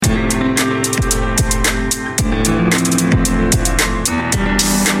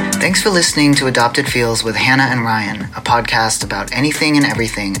Thanks for listening to Adopted Feels with Hannah and Ryan, a podcast about anything and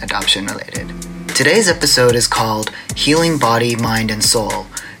everything adoption related. Today's episode is called Healing Body, Mind, and Soul,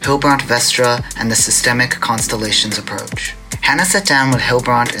 Hillebrand Vestra and the Systemic Constellations Approach. Hannah sat down with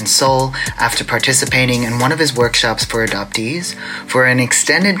Hillebrand in Seoul after participating in one of his workshops for adoptees for an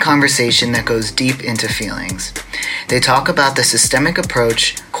extended conversation that goes deep into feelings. They talk about the systemic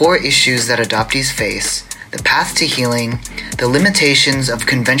approach, core issues that adoptees face, the path to healing, the limitations of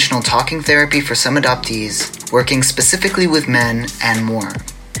conventional talking therapy for some adoptees, working specifically with men, and more.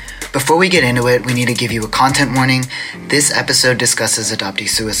 Before we get into it, we need to give you a content warning. This episode discusses adoptee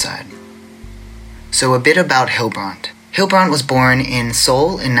suicide. So a bit about Hillebrand. Hillebrand was born in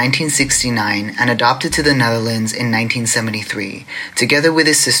Seoul in 1969 and adopted to the Netherlands in 1973, together with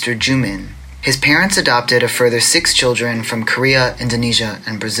his sister Jumin. His parents adopted a further 6 children from Korea, Indonesia,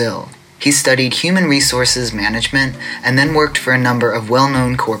 and Brazil. He studied human resources management and then worked for a number of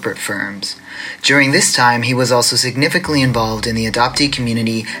well-known corporate firms. During this time, he was also significantly involved in the adoptee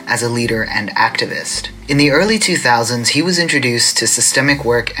community as a leader and activist. In the early 2000s, he was introduced to systemic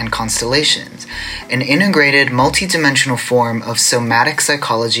work and constellations, an integrated, multidimensional form of somatic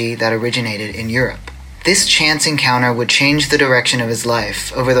psychology that originated in Europe. This chance encounter would change the direction of his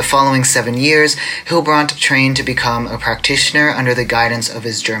life. Over the following 7 years, Hillebrand trained to become a practitioner under the guidance of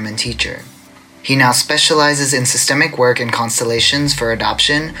his German teacher. He now specializes in systemic work and constellations for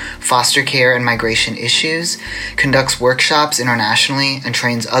adoption, foster care, and migration issues, conducts workshops internationally, and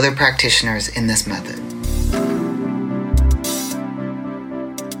trains other practitioners in this method.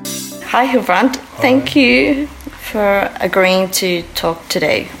 Hi, Hillebrand. Thank you for agreeing to talk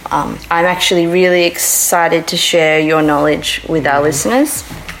today. I'm actually really excited to share your knowledge with our listeners.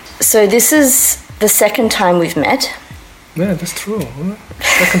 So this is the second time we've met. Yeah, that's true.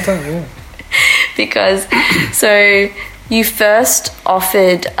 Second time, yeah. Because, so you first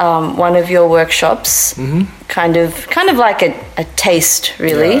offered one of your workshops, kind of like a taste,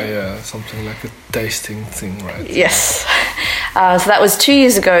 really. Yeah, something like a tasting thing, right? Yes. So that was 2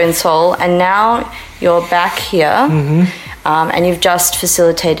 years ago in Seoul, and now you're back here, and you've just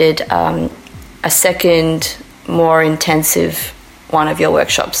facilitated a second, more intensive one of your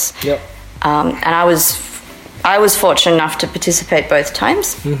workshops. Yep. And I was fortunate enough to participate both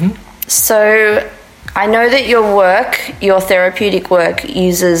times. So I know that your therapeutic work,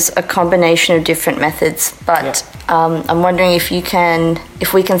 uses a combination of different methods, but I'm wondering if we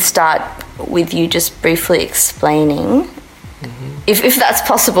can start with you just briefly explaining, if that's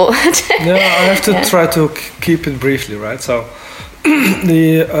possible. Yeah, I have to try to keep it briefly, right? So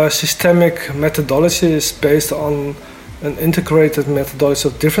the systemic methodology is based on an integrated methodology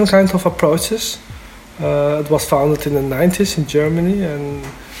of different kinds of approaches. It was founded in the 90s in Germany, and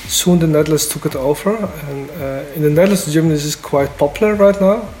soon the Netherlands took it over. And in the Netherlands, Germany is quite popular right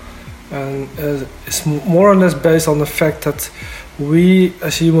now. And it's more or less based on the fact that we,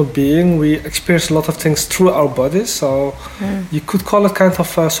 as a human being, we experience a lot of things through our bodies. So you could call it kind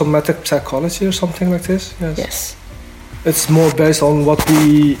of somatic psychology or something like this. Yes. It's more based on what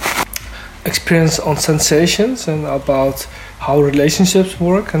we experience on sensations and about how relationships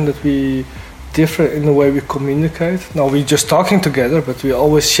work, and that we differ in the way we communicate. Now we're just talking together, but we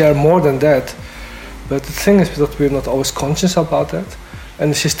always share more than that. But the thing is that we're not always conscious about that.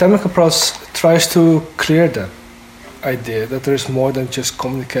 And the systemic approach tries to clear that idea that there is more than just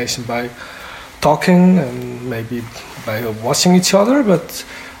communication by talking and maybe by watching each other, but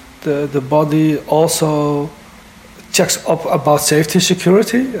the body also checks up about safety,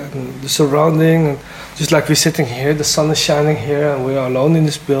 security, and the surrounding. And just like we're sitting here, the sun is shining here, and we are alone in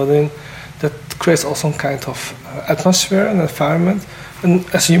this building. That creates also some kind of atmosphere and environment. And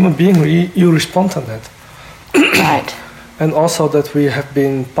as a human being, you respond to that. Right. And also that we have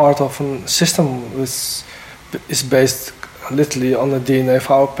been part of a system which is based literally on the DNA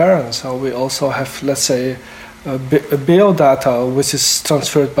of our parents. So we also have, let's say, a biodata which is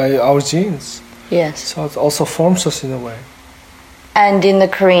transferred by our genes. Yes. So it also forms us in a way. And in the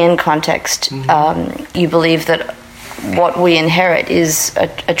Korean context, you believe that what we inherit is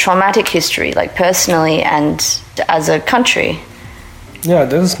a traumatic history, like personally and as a country. Yeah,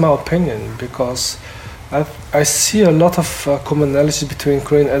 that is my opinion, because I see a lot of commonalities between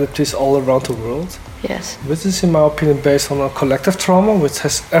Korean adoptees all around the world. Yes. Which is, in my opinion, based on a collective trauma, which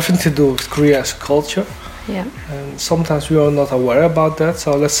has everything to do with Korea as a culture. Yeah. And sometimes we are not aware about that.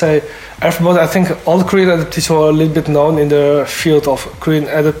 So let's say everybody, I think all the Korean adoptees who are a little bit known in the field of Korean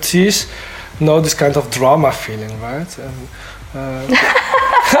adoptees know this kind of drama feeling, right? And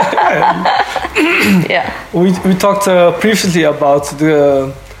yeah. We talked previously about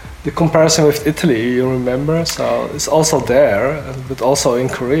the comparison with Italy, you remember, so it's also there, but also in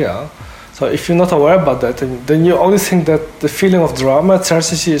Korea. So if you're not aware about that, then you only think that the feeling of drama,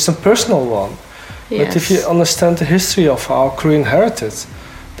 tragedy, is a personal one. Yes. But if you understand the history of our Korean heritage,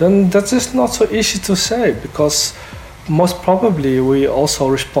 then that is not so easy to say, because most probably we also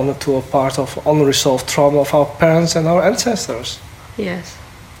responded to a part of unresolved trauma of our parents and our ancestors. Yes.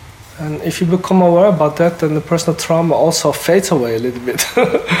 And if you become aware about that, then the personal trauma also fades away a little bit.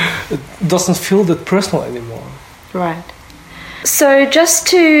 It doesn't feel that personal anymore. Right. So just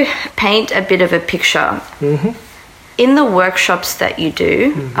to paint a bit of a picture, in the workshops that you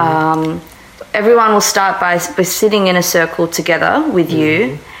do, everyone will start by sitting in a circle together with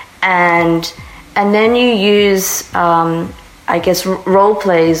you, and then you use, I guess, role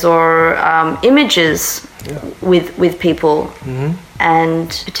plays or images with people, and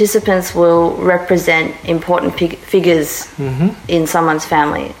participants will represent important figures in someone's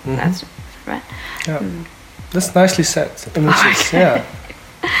family. That's right. Yeah. That's nicely said. Images, yeah.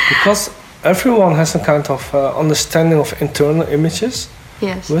 Because everyone has a kind of understanding of internal images,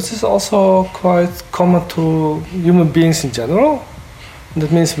 Yes. which is also quite common to human beings in general.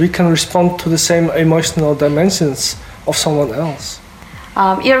 That means we can respond to the same emotional dimensions of someone else.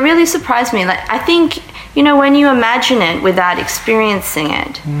 It really surprised me. Like, I think, when you imagine it without experiencing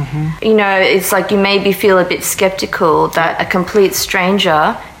it, it's like you maybe feel a bit skeptical that a complete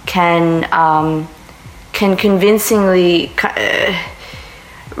stranger can convincingly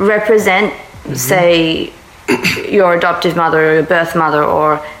represent, say, your adoptive mother or your birth mother,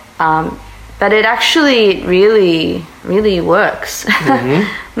 or but it actually really, really works.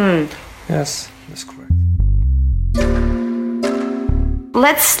 Yes, that's correct.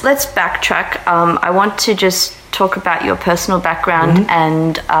 Let's backtrack. I want to just talk about your personal background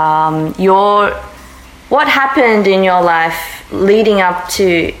and what happened in your life leading up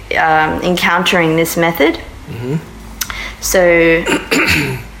to encountering this method.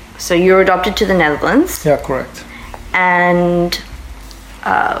 So you were adopted to the Netherlands. Yeah, correct. And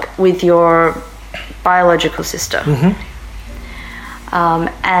with your biological sister.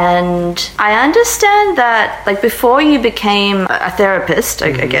 And I understand that, like, before you became a therapist,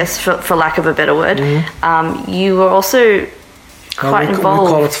 I guess, for lack of a better word, you were also quite involved.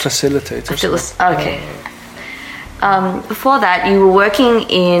 We call it facilitators. Okay. Before that, you were working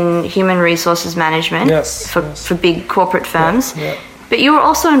in human resources management for big corporate firms, but you were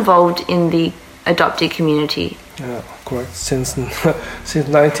also involved in the adoptee community. Yeah, correct. Since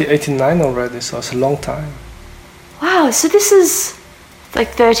 1989 already, so it's a long time. Wow, so this is like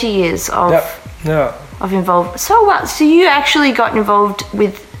 30 years of involvement. So what? So you actually got involved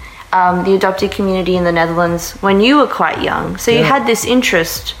with the adoptee community in the Netherlands when you were quite young. So you had this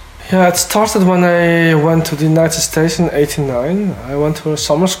interest. Yeah, it started when I went to the United States in '89. I went to a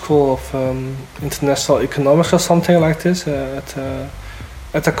summer school of international economics or something like this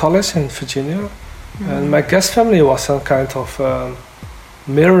at a college in Virginia. And my guest family was some kind of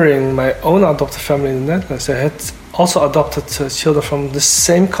mirroring my own adopted family in the Netherlands. They had also adopted children from the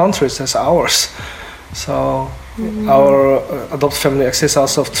same countries as ours. So our adopted family exists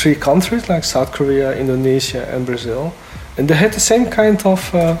also of 3 countries, like South Korea, Indonesia, and Brazil. And they had the same kind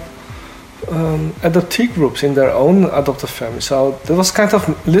of adoptee groups in their own adopted family. So that was kind of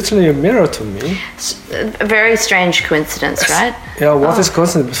literally a mirror to me. It's a very strange coincidence, right? Yeah, what is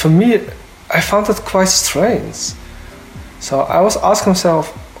coincidence? But for me, I found it quite strange. So I was asking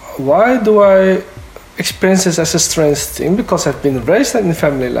myself, why do I experience this as a strange thing? Because I've been raised in a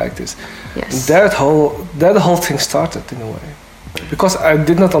family like this. Yes. And there the whole thing started in a way. Because I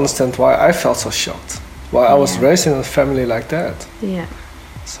did not understand why I felt so shocked. Why I was raised in a family like that. Yeah.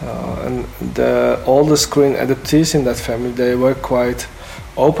 So, and the oldest Korean adoptees in that family, they were quite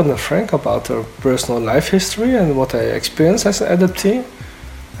open and frank about their personal life history and what they experienced as an adoptee.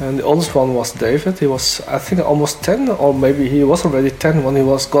 And the oldest one was David. He was, I think, almost 10, or maybe he was already 10 when he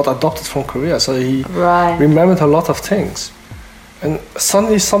got adopted from Korea. So he remembered a lot of things. And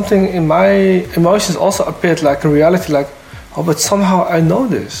suddenly something in my emotions also appeared like a reality, like, oh, but somehow I know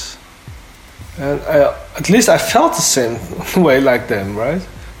this. And at least I felt the same way like them, right?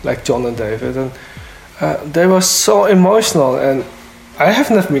 Like John and David. And they were so emotional. And I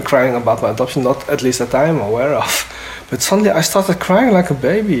have never been crying about my adoption, not at least that I am aware of. But suddenly I started crying like a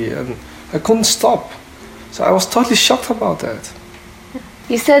baby and I couldn't stop. So I was totally shocked about that.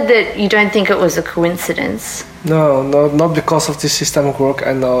 You said that you don't think it was a coincidence. No, not because of this systemic work.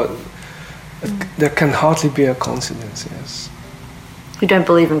 I know there can hardly be a coincidence, yes. You don't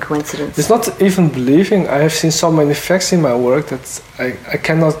believe in coincidence? It's not even believing. I have seen so many facts in my work that I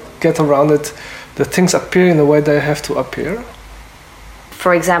cannot get around it. The things appear in the way they have to appear.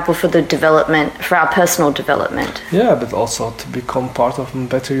 for example, for the development, for our personal development. Yeah, but also to become part of a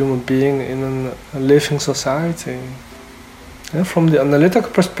better human being in a living society. And from the analytical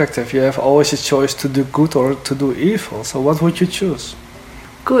perspective, you have always a choice to do good or to do evil. So what would you choose?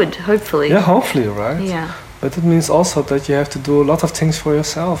 Good, hopefully. Yeah, hopefully, right? Yeah. But it means also that you have to do a lot of things for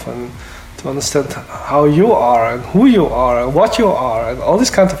yourself and to understand how you are and who you are and what you are, and all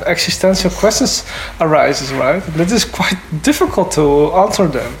these kind of existential questions arises, right? And it is quite difficult to answer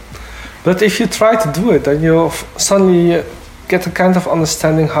them. But if you try to do it, then you suddenly get a kind of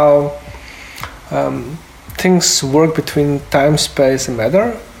understanding how things work between time, space, and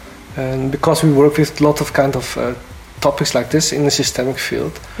matter. And because we work with a lot of kind of topics like this in the systemic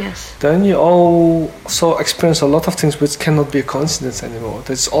field, yes, then you also experience a lot of things which cannot be a coincidence anymore.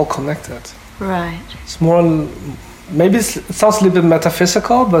 It's all connected. Right. It's more, maybe it sounds a little bit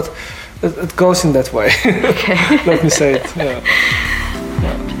metaphysical, but it goes in that way. Okay. Let me say it. Yeah.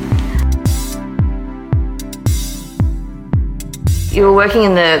 You were working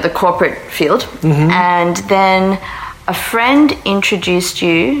in the corporate field, and then a friend introduced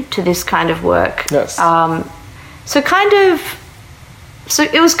you to this kind of work. Yes. So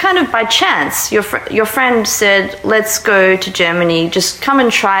it was kind of by chance. Your friend said, "Let's go to Germany. Just come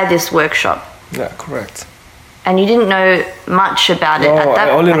and try this workshop." Yeah, correct. And you didn't know much about it at that time.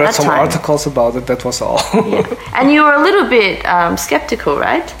 I only read some articles about it. That was all. Yeah. And you were a little bit skeptical,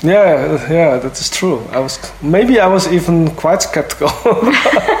 right? Yeah, that is true. I was even quite skeptical.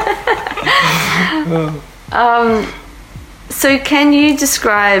 So can you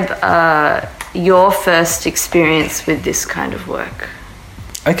describe your first experience with this kind of work?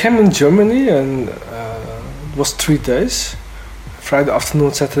 I came in Germany and it was 3 days, Friday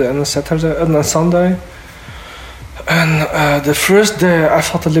afternoon, Saturday and Sunday. And the first day I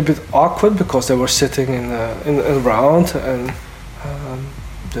felt a little bit awkward because they were sitting in a round, and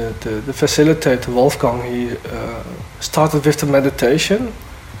the facilitator Wolfgang, he started with the meditation.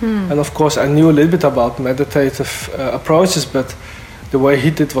 And of course I knew a little bit about meditative approaches, but the way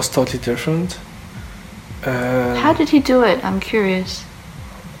he did was totally different. How did he do it? I'm curious.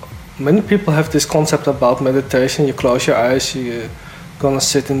 Many people have this concept about meditation. You close your eyes, you're gonna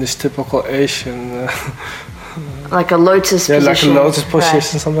sit in this typical Asian like a lotus position. Yeah, like a lotus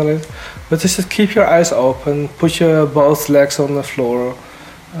position, right. Something like that. But they said keep your eyes open, put your both legs on the floor,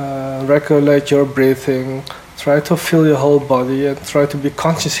 regulate your breathing, try to feel your whole body and try to be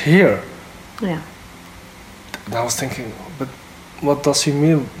conscious here. Yeah. And I was thinking, but what does he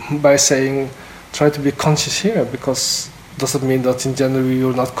mean by saying try to be conscious here? Because does it mean that in general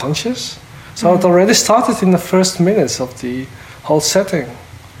you're not conscious? So it already started in the first minutes of the whole setting.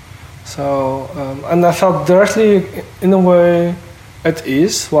 So, and I felt directly, in a way, at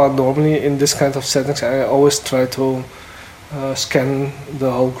ease, while normally in this kind of settings I always try to scan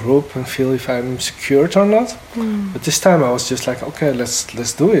the whole group and feel if I'm secured or not. But this time I was just like, okay,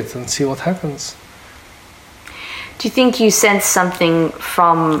 let's do it and see what happens. Do you think you sensed something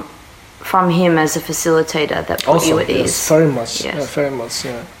from him as a facilitator that put you at ease? Yes, very much. Yes. Yeah, very much.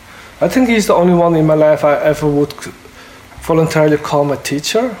 Yeah, I think he's the only one in my life I ever would voluntarily call my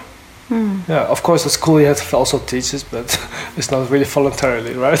teacher. Yeah, of course at school you have to also teachers, but it's not really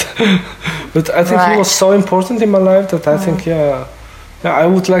voluntarily, right? But I think he was so important in my life that I think, yeah, I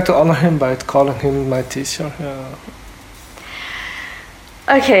would like to honor him by calling him my teacher. Yeah.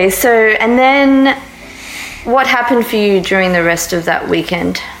 Okay, so and then what happened for you during the rest of that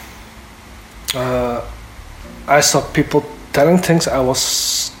weekend? I saw people telling things I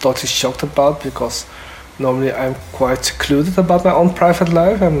was totally shocked about, because normally I'm quite secluded about my own private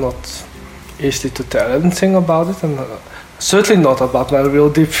life. I'm not easy to tell anything about it, and certainly not about my real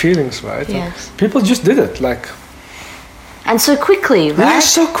deep feelings, right? Yes. And people just did it, like... And so quickly, right? Yeah,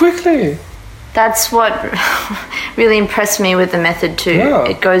 so quickly. That's what really impressed me with the method too. Yeah.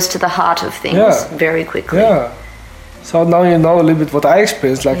 It goes to the heart of things very quickly. Yeah. So now you know a little bit what I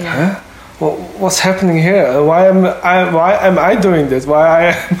experienced, like, huh? Well, what's happening here? Why am I doing this? Why I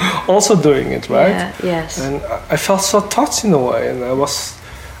am also doing it, right? Yeah, yes. And I felt so touched in a way, and I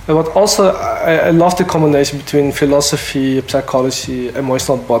love the combination between philosophy, psychology,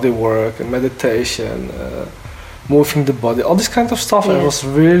 emotional body work, and meditation, moving the body, all this kind of stuff. Yes. I was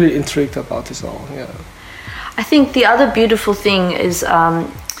really intrigued about this all. Yeah. I think the other beautiful thing is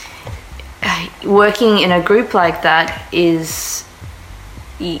working in a group like that is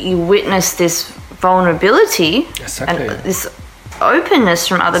you witness this vulnerability Exactly. and this openness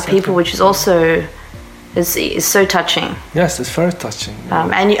from other people, which is also is so touching. Yes, it's very touching.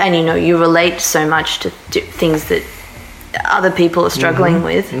 And you know, you relate so much to things that other people are struggling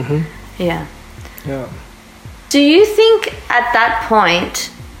with. Mm-hmm. Yeah. Yeah. Do you think at that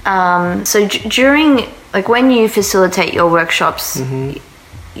point, during, like when you facilitate your workshops,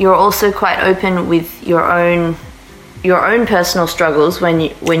 you're also quite open with your own personal struggles when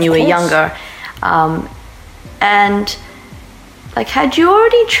you were younger, and like had you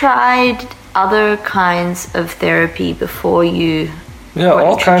already tried other kinds of therapy before you? Yeah,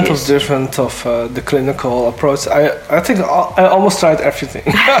 all kinds of different of the clinical approach. I think I almost tried everything.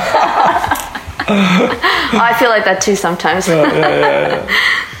 I feel like that too sometimes. Yeah.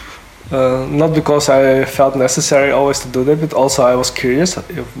 Not because I felt necessary always to do that, but also I was curious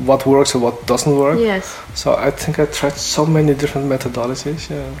what works and what doesn't work. Yes. So I think I tried so many different methodologies.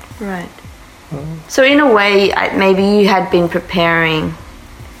 Yeah. Right. So in a way, maybe you had been preparing.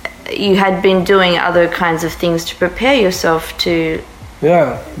 You had been doing other kinds of things to prepare yourself to.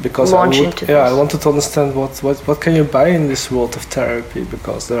 Yeah, because launch into this. I wanted to understand what can you buy in this world of therapy,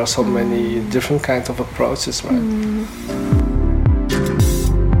 because there are so many different kinds of approaches, right?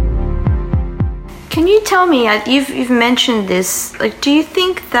 Can you tell me? You've mentioned this. Like, do you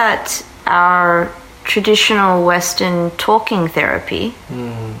think that our traditional Western talking therapy,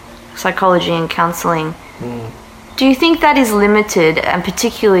 psychology and counseling, do you think that is limited, and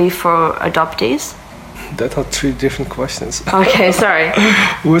particularly for adoptees? That are three different questions. Okay, sorry.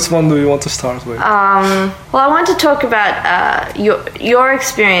 Which one do you want to start with? Well, I want to talk about your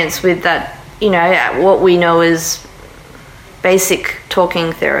experience with that. You know, what we know as basic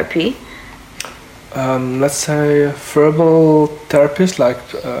talking therapy. Let's say verbal therapies like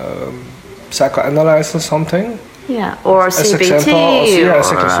psychoanalysis or something. Yeah, or as CBT,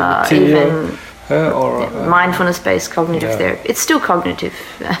 CBT, or mindfulness-based cognitive therapy. It's still cognitive.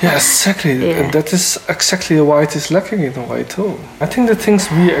 Yeah, exactly. And that is exactly why it is lacking in a way too. I think the things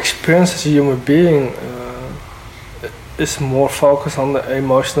we experience as a human being is more focused on the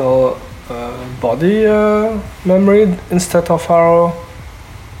emotional body memory instead of our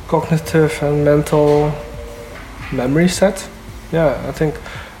cognitive and mental memory set. Yeah, I think.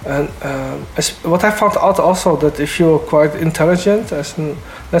 And what I found out also, that if you're quite intelligent,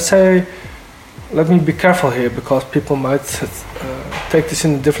 let's say, let me be careful here because people might take this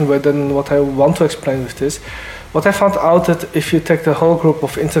in a different way than what I want to explain with this. What I found out that if you take the whole group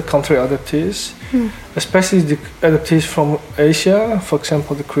of inter-country adoptees, especially the adoptees from Asia, for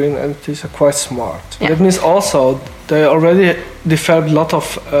example, the Korean adoptees are quite smart. Yeah. That means also they already developed a lot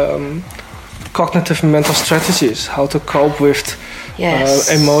of cognitive and mental strategies, how to cope with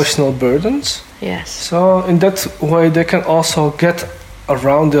emotional burdens. Yes. So in that way they can also get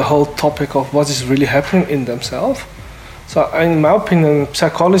around the whole topic of what is really happening in themselves. So in my opinion,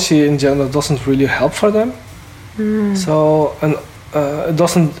 psychology in general doesn't really help for them. So it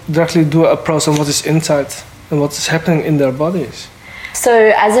doesn't directly do an approach on what is inside and what is happening in their bodies.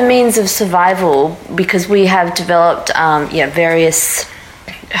 So as a means of survival, because we have developed various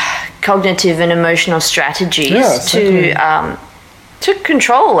cognitive and emotional strategies to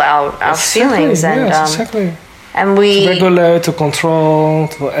control our feelings and we to regulate, to control,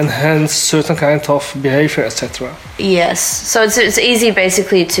 to enhance certain kind of behavior, etc. Yes, so it's easy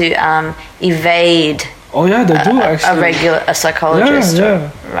basically to evade. Oh yeah, they do actually. A psychologist.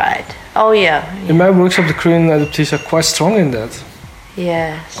 Right. Oh yeah. In my workshop, the Korean adoptees are quite strong in that.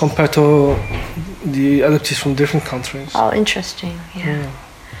 Yes. Compared to the adoptees from different countries. Oh, interesting. Yeah.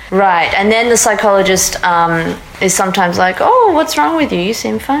 Right, and then the psychologist is sometimes like, "Oh, what's wrong with you? You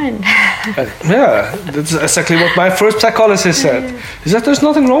seem fine." That's exactly what my first psychologist said. He said, "There's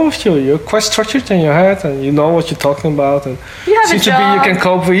nothing wrong with you. You're quite structured in your head, and you know what you're talking about, and you have a job. You can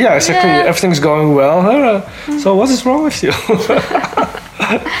cope with. Yeah, exactly. Yeah. Everything's going well. So what is wrong with you?"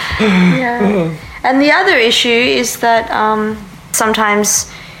 And the other issue is that sometimes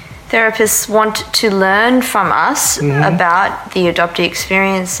therapists want to learn from us about the adoptee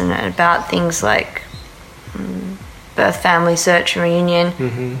experience and about things like birth, family, search, and reunion,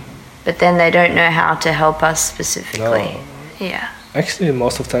 but then they don't know how to help us specifically. No. Yeah. Actually,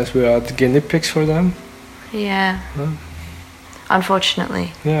 most of the times we are the guinea pigs for them. Yeah.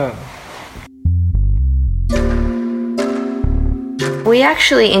 Unfortunately. Yeah. We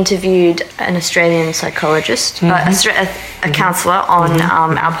actually interviewed an Australian psychologist, a counsellor on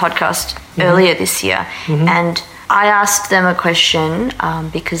our podcast earlier this year. And I asked them a question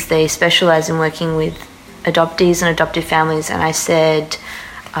because they specialise in working with adoptees and adoptive families. And I said,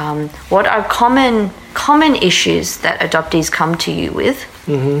 what are common issues that adoptees come to you with?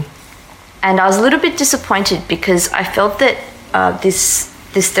 And I was a little bit disappointed because I felt that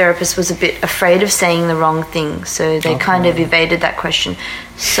this therapist was a bit afraid of saying the wrong thing, so they kind of evaded that question.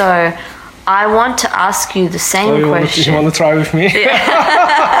 So I want to ask you the same question. You want to try with me?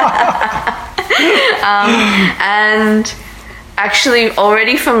 And actually,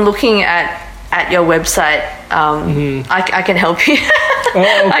 already from looking at your website, I can help you. Oh,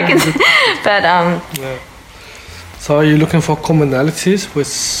 okay. I can, but Yeah. So are you looking for commonalities,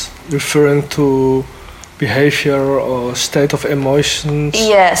 which referring to behavior or state of emotions?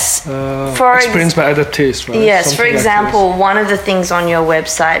 yes. Experienced by adoptees, right? Yes, Something for like example, one of the things on your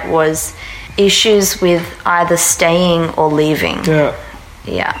website was issues with either staying or leaving. this. Yeah.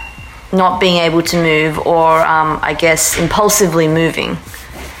 Yeah. Not being able to move, or I guess impulsively moving.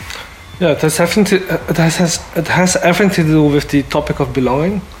 Yeah, it has everything to do with the topic of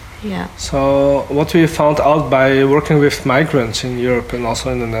belonging. Yeah. So what we found out by working with migrants in Europe and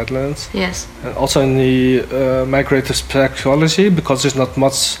also in the Netherlands, Yes. and also in the migrative psychology, because there's not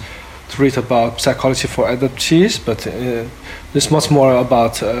much to read about psychology for adoptees, but there's much more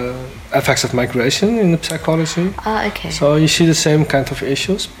about effects of migration in the psychology. Okay. So you see the same kind of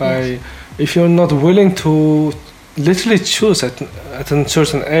issues by if you're not willing to literally choose at a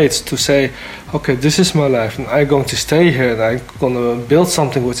certain age to say, okay, this is my life and I'm going to stay here and I'm going to build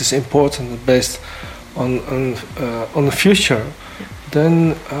something which is important based on the future,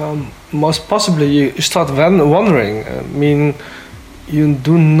 then most possibly you start wondering. I mean, you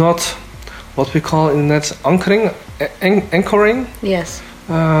do not what we call in the net anchoring. Yes.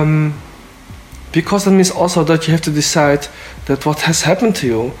 Because that means also that you have to decide that what has happened to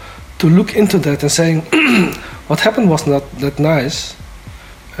you, to look into that and saying, what happened was not that nice,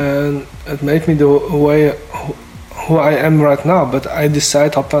 and it made me the way who I am right now. But I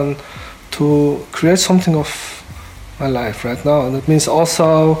decide upon to create something of my life right now, and that means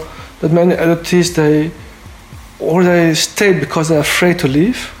also that many adoptees they stay because they're afraid to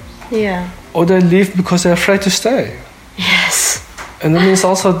leave, Yeah. or they leave because they're afraid to stay. Yes. And that means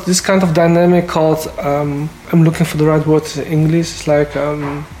also this kind of dynamic called, I'm looking for the right word in English, it's like,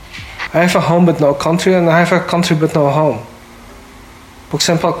 I have a home but no country, and I have a country but no home. For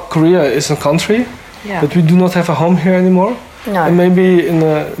example, Korea is a country, Yeah. but we do not have a home here anymore. No. And maybe in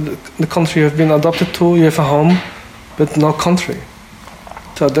the country you have been adopted to, you have a home, but no country.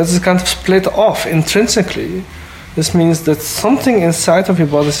 So that's kind of split off intrinsically. This means that something inside of your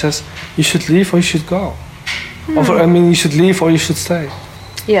body says you should leave or you should go. Or, I mean, you should leave or you should stay.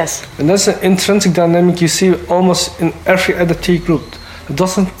 Yes. And that's an intrinsic dynamic you see almost in every adoptee group. It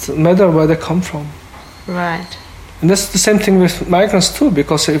doesn't matter where they come from. Right. And that's the same thing with migrants too,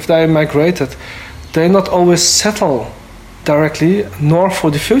 because if they migrated, they not always settle directly, nor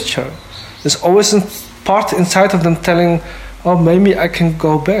for the future. There's always a part inside of them telling, oh, maybe I can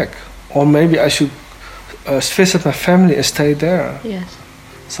go back, or maybe I should visit my family and stay there. Yes.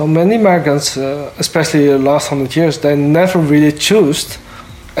 So many migrants, especially the last 100 years, they never really choose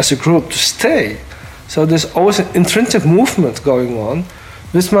as a group to stay. So there's always an intrinsic movement going on.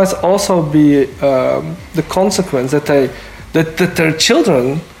 This might also be the consequence that that their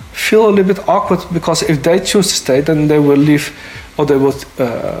children feel a little bit awkward, because if they choose to stay, then they will leave, or they will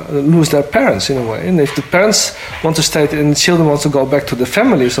lose their parents in a way. And if the parents want to stay and the children want to go back to the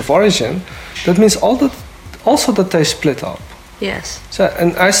families of origin, that means also that they split up. Yes. So,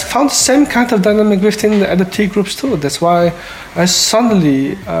 and I found the same kind of dynamic within the adoptee groups too. That's why I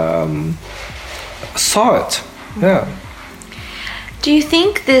suddenly saw it. Yeah. Do you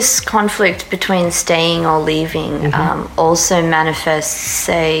think this conflict between staying or leaving also manifests,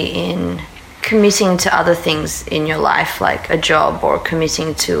 say, in committing to other things in your life, like a job, or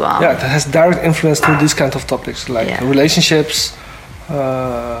committing to... yeah, that has direct influence to these kind of topics, like relationships,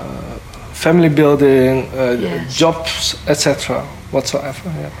 family building, Yes. jobs, etc. whatsoever.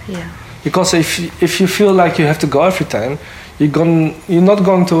 Yeah. Yeah. Because if you feel like you have to go every time, you're not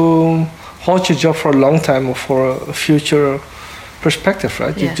going to hold your job for a long time or for a future perspective,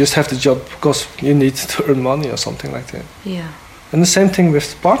 right? Yeah. You just have the job because you need to earn money or something like that. Yeah. And the same thing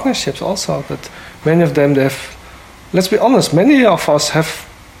with partnerships also, that many of them, they have, let's be honest, many of us have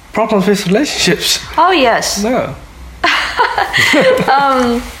problems with relationships. Oh, yes. No.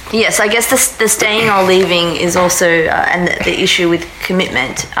 Yes, I guess the staying or leaving is also, and the issue with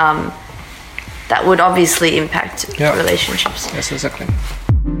commitment, that would obviously impact relationships. Yes, exactly.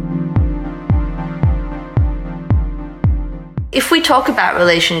 If we talk about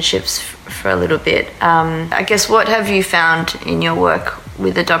relationships for a little bit, I guess what have you found in your work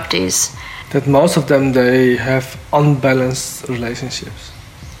with adoptees? That most of them, they have unbalanced relationships.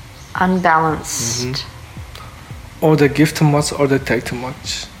 Unbalanced. Or they give too much or they take too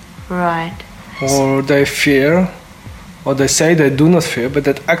much. Right. Or they fear, or they say they do not fear, but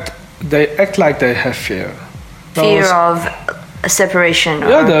they act like they have fear. Fear of a separation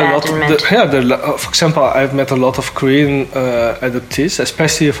or there are a lot abandonment. for example, I've met a lot of Korean adoptees,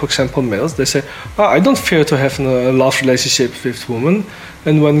 especially, for example, males. They say, I don't fear to have a love relationship with women.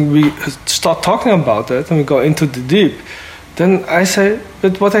 And when we start talking about that and we go into the deep, then I say,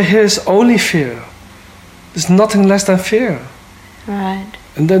 but what I hear is only fear. There's nothing less than fear. Right.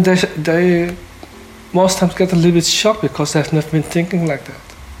 And then they most times get a little bit shocked because they've never been thinking like that.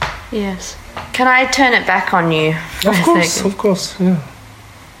 Yes. Can I turn it back on you for a second? Of course, yeah.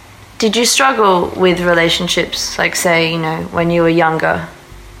 Did you struggle with relationships, like say, when you were younger?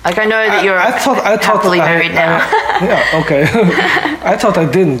 Like I know that you're happily married now. Yeah, okay. I thought I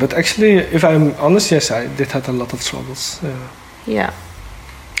didn't, but actually, if I'm honest, yes, I did have a lot of troubles. Yeah.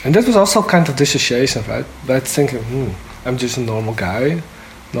 And that was also kind of dissociation, right? But thinking, I'm just a normal guy,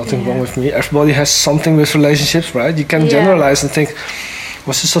 nothing wrong with me. Everybody has something with relationships, right? You can generalize and think,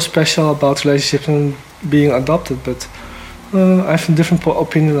 what's so special about relationships and being adopted? But I have a different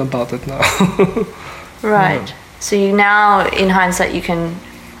opinion about it now. Right. Yeah. So you now, in hindsight, you can...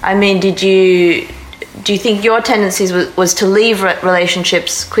 I mean, do you think your tendencies was to leave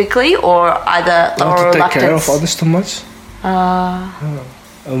relationships quickly, or either not to take care of others too much?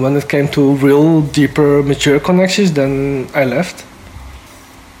 And when it came to real, deeper, mature connections, then I left.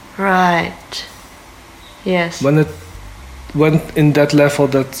 Right. Yes. When it went in that level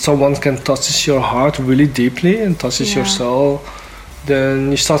that someone can touch your heart really deeply and touches your soul,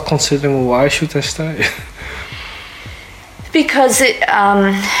 then you start considering, why should I stay? Because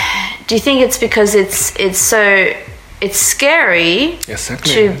do you think it's because it's scary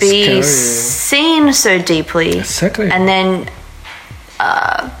to be seen so deeply? Exactly. And then,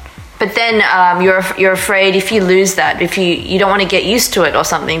 but then you're afraid if you lose that, if you don't want to get used to it or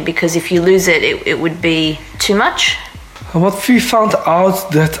something, because if you lose it, it would be too much. What we found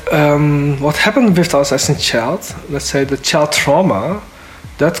out that what happened with us as a child, let's say the child trauma,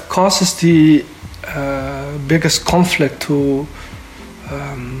 that causes the biggest conflict to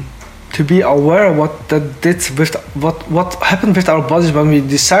be aware what that did with what happened with our bodies when we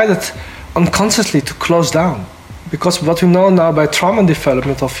decided unconsciously to close down. Because what we know now by trauma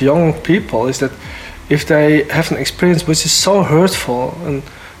development of young people is that if they have an experience which is so hurtful and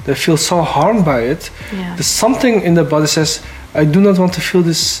they feel so harmed by it, there's something in their body says, I do not want to feel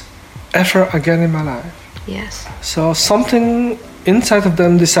this ever again in my life. Yes. So something inside of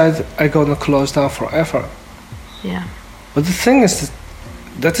them decide I'm gonna close down forever. Yeah. But the thing is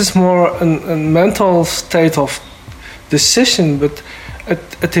that is more a mental state of decision, but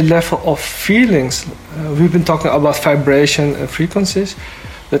at the level of feelings, we've been talking about vibration and frequencies,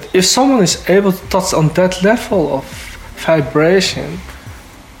 that if someone is able to touch on that level of vibration,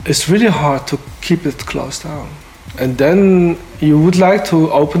 it's really hard to keep it closed down. And then you would like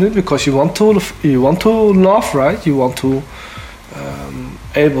to open it because you want to love, right? You want to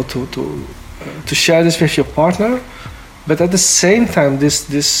able to share this with your partner, but at the same time,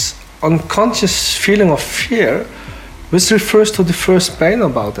 this unconscious feeling of fear, which refers to the first pain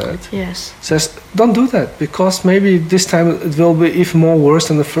about that, says don't do that because maybe this time it will be even more worse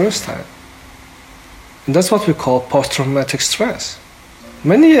than the first time. And that's what we call post-traumatic stress.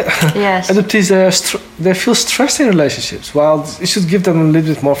 Many adoptees they feel stressed in relationships. While you should give them a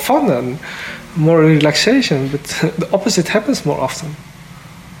little bit more fun and more relaxation, but the opposite happens more often.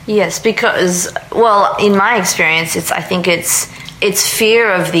 Yes, because in my experience, I think it's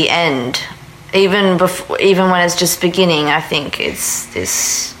fear of the end. Even when it's just beginning, I think it's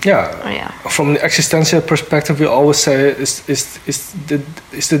this. Yeah. From the existential perspective, we always say is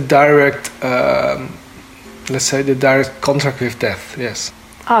the direct. Let's say the direct contract with death. Yes.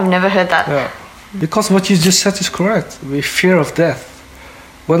 Oh, I've never heard that. Yeah. Because what you just said is correct. We fear of death.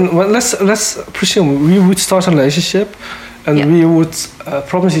 When let's presume we would start a relationship, and we would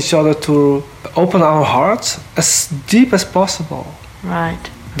promise each other to open our hearts as deep as possible. Right.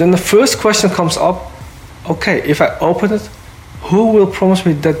 Then the first question comes up. Okay, if I open it, who will promise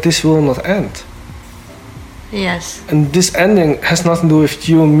me that this will not end? Yes. And this ending has nothing to do with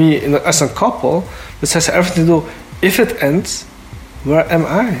you and me as a couple. It has everything to do, if it ends, where am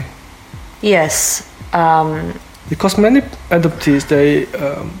I? Yes. Because many adoptees, they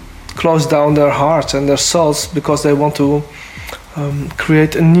close down their hearts and their souls because they want to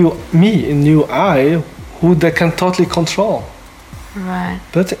create a new me, a new I, who they can totally control. Right.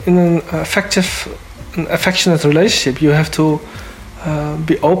 But in an affectionate relationship, you have to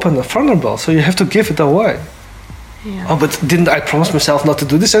be open and vulnerable, so you have to give it away. Yeah. Oh, but didn't I promise myself not to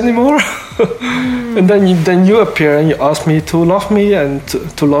do this anymore? And then you appear and you ask me to love me and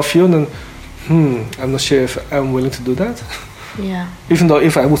to love you, and then I'm not sure if I'm willing to do that. Yeah. Even though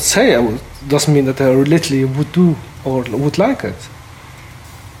if I would say I would, doesn't mean that I literally would do or would like it.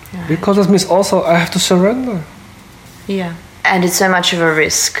 Right. Because that means also I have to surrender. Yeah. And it's so much of a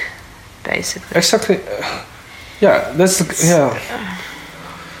risk, basically. Exactly. Yeah, that's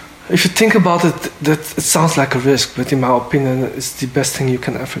if you think about it, that it sounds like a risk, but in my opinion, it's the best thing you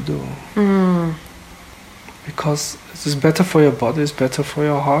can ever do. Because it's better for your body, it's better for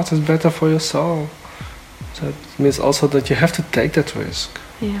your heart, it's better for your soul. So it means also that you have to take that risk.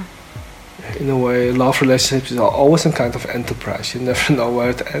 Yeah. In a way, love relationships are always a kind of enterprise. You never know where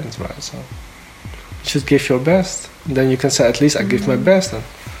it ends, right? So you should give your best. And then you can say, at least I give my best. And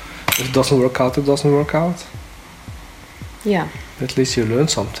if it doesn't work out, it doesn't work out. Yeah. At least you learn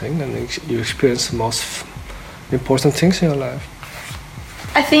something and you experience the most important things in your life.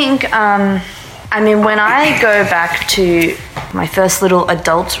 I think, when I go back to my first little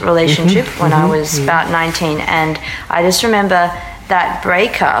adult relationship when I was about 19, and I just remember that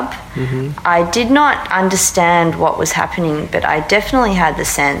breakup, I did not understand what was happening, but I definitely had the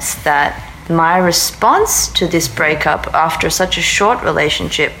sense that my response to this breakup after such a short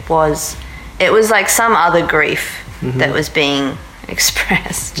relationship was like some other grief that was being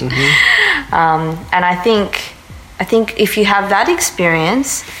expressed. And I think if you have that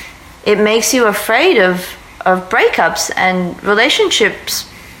experience, it makes you afraid of breakups and relationships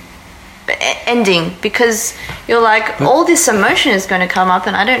ending, because you're like, all this emotion is going to come up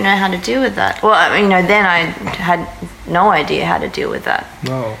and I don't know how to deal with that. Well, then I had no idea how to deal with that.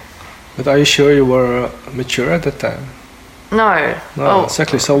 No. But are you sure you were mature at that time? No.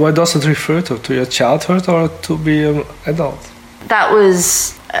 Exactly. So what does it refer to? To your childhood or to be an adult? That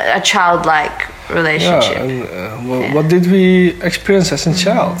was a childlike relationship. Yeah, and what did we experience as a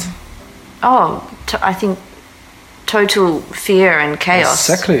child? I think total fear and chaos.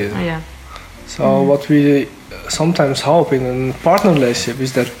 Exactly. Yeah. So what we sometimes hope in a partner relationship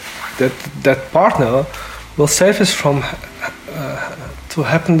is that partner will save us from to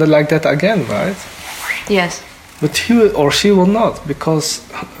happen like that again, right? Yes. But he or she will not, because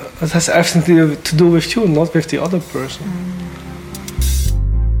it has everything to do with you, not with the other person.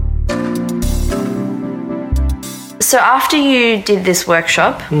 So after you did this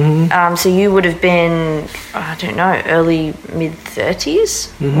workshop, so you would have been, I don't know, early, mid-30s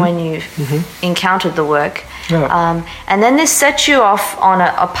when you encountered the work. Yeah. And then this set you off on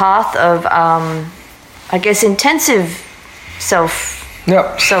a path of, I guess, intensive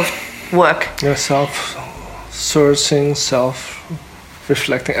self-work. Yeah, self-searching,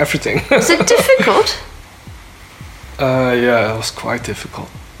 self-reflecting, everything. Was it difficult? Yeah, it was quite difficult.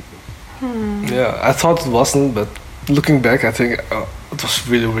 Yeah, I thought it wasn't, but looking back, I think it was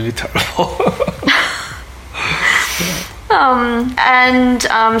really, really terrible. And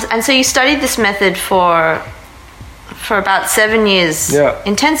so you studied this method for about 7 years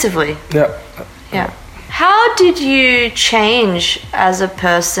intensively. Yeah. Yeah. How did you change as a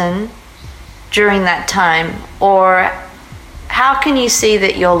person during that time, or how can you see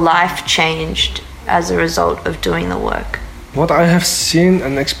that your life changed as a result of doing the work? What I have seen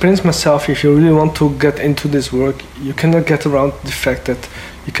and experienced myself, if you really want to get into this work, you cannot get around the fact that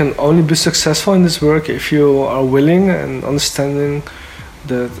you can only be successful in this work if you are willing and understanding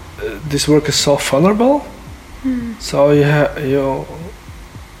that this work is so vulnerable. So you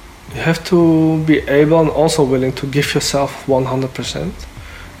have to be able and also willing to give yourself 100%.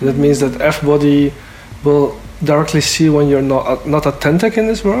 And that means that everybody will directly see when you're not authentic in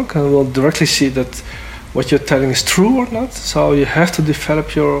this work, and will directly see that what you're telling is true or not. So you have to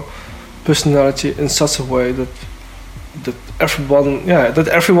develop your personality in such a way that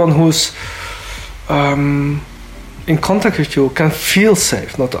everyone who's in contact with you can feel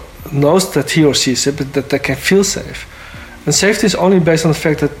safe, not knows that he or she is safe, but that they can feel safe. And safety is only based on the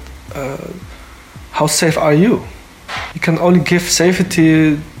fact that how safe are you? You can only give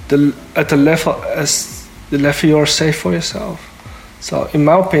safety at the level as the level you are safe for yourself. So in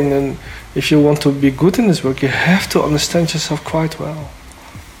my opinion, if you want to be good in this work, you have to understand yourself quite well.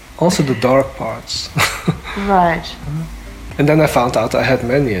 Also the dark parts. Right. And then I found out I had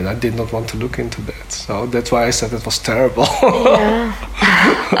many, and I did not want to look into that. So that's why I said it was terrible. Yeah.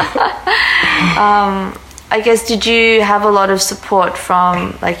 I guess, did you have a lot of support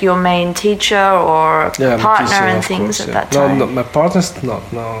from like your main teacher or partner teacher, and things course, at that time? No, my partners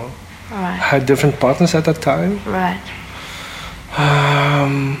not, no. Right. I had different partners at that time. Right.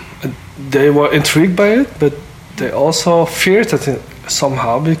 They were intrigued by it, but they also feared it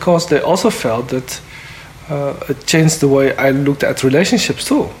somehow, because they also felt that it changed the way I looked at relationships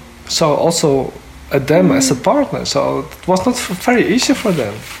too. So also at them as a partner. So it was not very easy for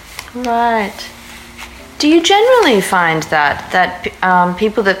them. Right. Do you generally find that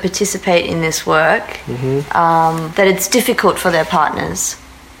people that participate in this work, that it's difficult for their partners?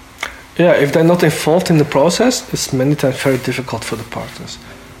 Yeah, if they're not involved in the process, it's many times very difficult for the partners.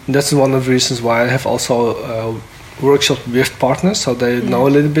 And that's one of the reasons why I have also workshops with partners, so they know a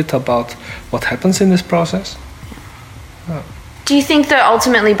little bit about what happens in this process. Yeah. Do you think that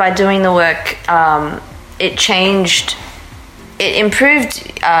ultimately by doing the work, it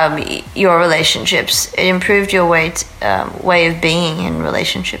improved your relationships? It improved your way of being in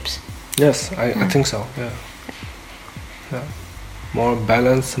relationships? Yes, I think so, yeah. More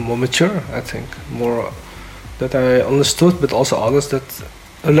balanced, more mature, I think. More that I understood, but also others, that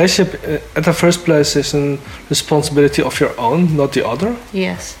a relationship at the first place is a responsibility of your own, not the other.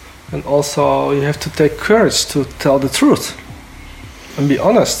 Yes. And also you have to take courage to tell the truth and be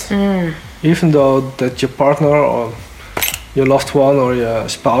honest. Even though that your partner or your loved one or your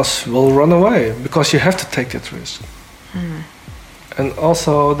spouse will run away, because you have to take that risk. And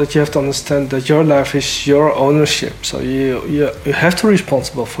also that you have to understand that your life is your ownership, so you have to be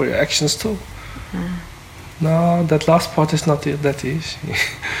responsible for your actions too. No, that last part is not that easy.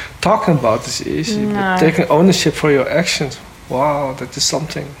 Talking about is easy, but taking ownership for your actions, wow, that is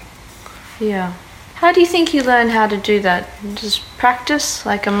something. Yeah. How do you think you learn how to do that? Just practice,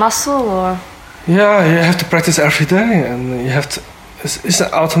 like a muscle, or? Yeah, you have to practice every day, and you have to. It's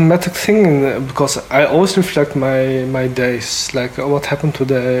an automatic thing, because I always reflect my days, like what happened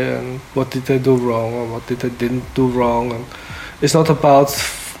today and what did I do wrong or what did I didn't do wrong. And it's not about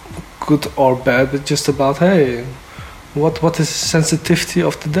good or bad, but just about, hey, what is sensitivity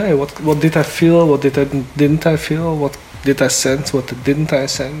of the day? What did I feel? What didn't I feel? What did I sense? What didn't I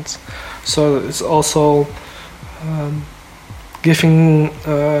sense? So it's also giving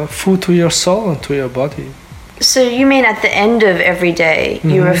food to your soul and to your body. So you mean at the end of every day,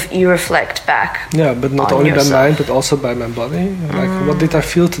 you reflect back? Yeah, but not only yourself. by mind, but also by my body. Like, what did I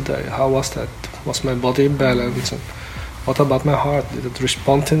feel today? How was that? Was my body in balance? And what about my heart? Did it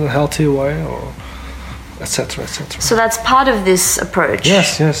respond in a healthy way, or etc., etc.? So that's part of this approach.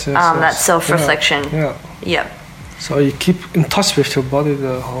 Yes. That self-reflection. Yeah. Yep. So you keep in touch with your body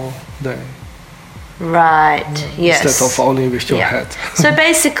the whole day. Right. Yes. Instead of only with your head. So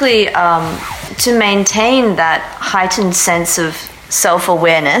basically, to maintain that heightened sense of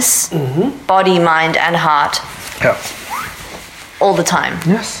self-awareness, body, mind, and heart, all the time.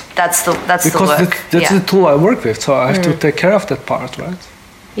 Yes. That's the work. Because that's the tool I work with, so I have to take care of that part, right?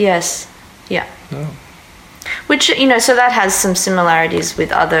 Yes. Yeah. Which, so that has some similarities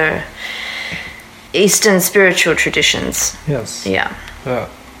with other Eastern spiritual traditions. Yes. Yeah.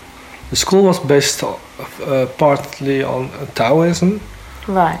 The school was based partly on Taoism.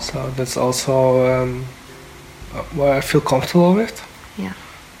 Right. So that's also what I feel comfortable with. Yeah.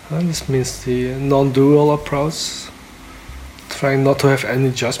 This means the non-dual approach, trying not to have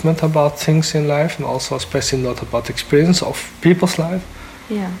any judgment about things in life, and also especially not about the experience of people's life.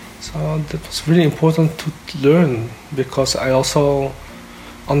 Yeah. So that was really important to learn, because I also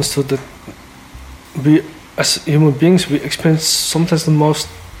understood that we, as human beings, we experience sometimes the most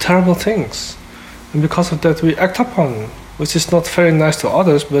terrible things, and because of that we act upon, which is not very nice to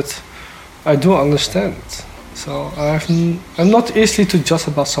others, but I do understand. So I'm not easily to judge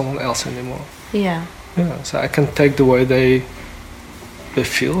about someone else anymore. Yeah. So I can take the way they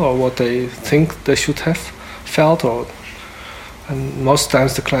feel or what they think they should have felt, and most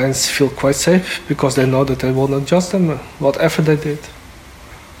times the clients feel quite safe because they know that I will not judge them whatever they did.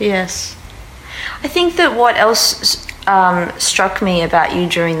 Yes. I think that what else struck me about you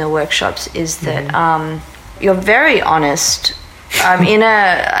during the workshops is that you're very honest,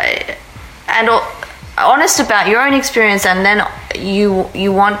 honest about your own experience, and then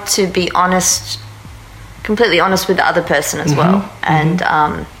you want to be honest, completely honest with the other person as well, and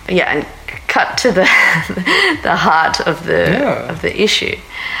and cut to the the heart of the issue.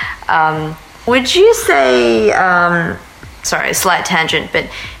 Would you say? Sorry, a slight tangent, but.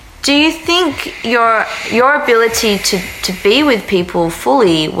 Do you think your ability to be with people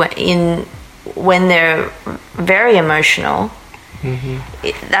fully when they're very emotional,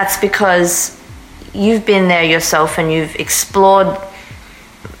 that's because you've been there yourself and you've explored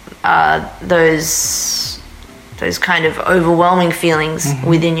those kind of overwhelming feelings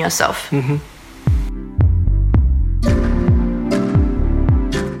within yourself?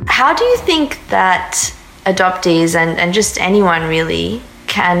 How do you think that adoptees and just anyone really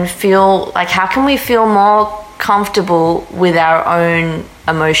can feel, like, how can we feel more comfortable with our own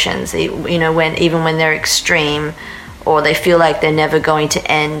emotions, even when they're extreme or they feel like they're never going to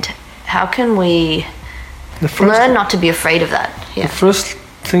end? How can we learn not to be afraid of that? The first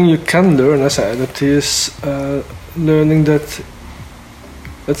thing you can learn as an addict is learning that.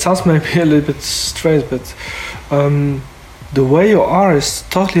 It sounds maybe a little bit strange, but the way you are is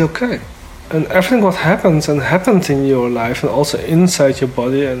totally okay. And everything what happens and happened in your life and also inside your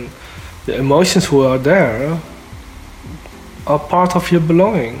body and the emotions who are there are part of your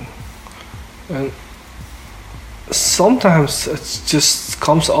belonging. And sometimes it just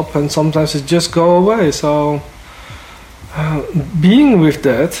comes up and sometimes it just go away. So being with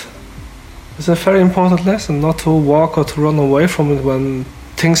that is a very important lesson, not to walk or to run away from it when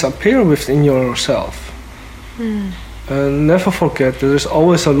things appear within yourself. And never forget that there's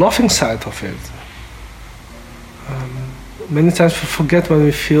always a loving side of it. Many times we forget when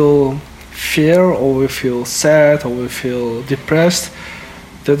we feel fear or we feel sad or we feel depressed,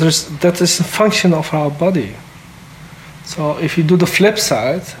 that is a function of our body. So if you do the flip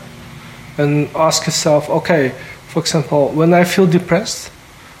side and ask yourself, okay, for example, when I feel depressed,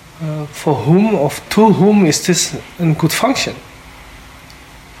 for whom or to whom is this in good function?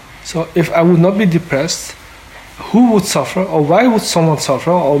 So if I would not be depressed, who would suffer, or why would someone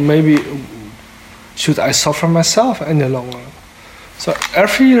suffer, or maybe should I suffer myself any longer? So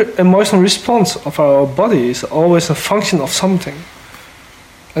every emotional response of our body is always a function of something,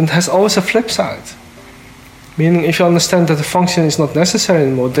 and has always a flip side. Meaning, if you understand that the function is not necessary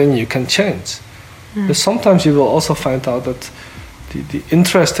anymore, then you can change. But sometimes you will also find out that the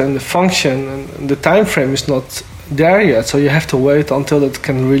interest and the function and the time frame is not there yet, so you have to wait until it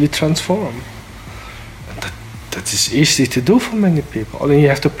can really transform. That is easy to do for many people. And you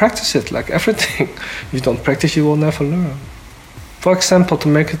have to practice it, like everything. If you don't practice, you will never learn. For example, to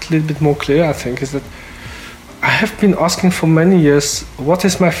make it a little bit more clear, I think, is that I have been asking for many years, what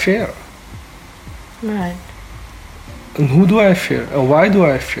is my fear? Right. And who do I fear? And why do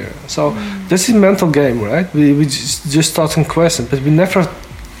I fear? So this is a mental game, right? We just start in questions, but we never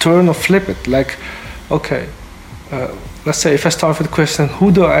turn or flip it. Like, okay, let's say if I start with the question,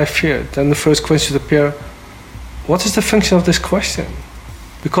 who do I fear? Then the first question should appear, what is the function of this question?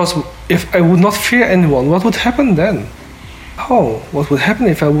 Because if I would not fear anyone, what would happen then? Oh, what would happen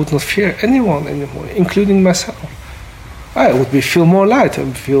if I would not fear anyone anymore, including myself? I would feel more light,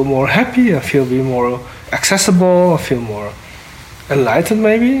 and feel more happy, and feel more accessible, and feel more enlightened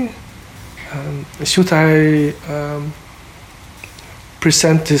maybe. Should I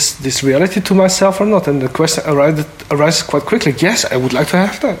present this reality to myself or not? And the question arises quite quickly, yes, I would like to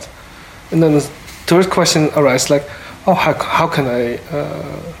have that. And then the third question arises like, oh, how can I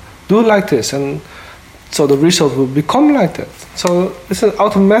do like this? And so the result will become like that. So it's an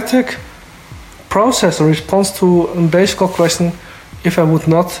automatic process or response to a basic question, if I would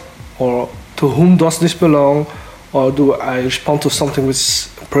not, or to whom does this belong, or do I respond to something which is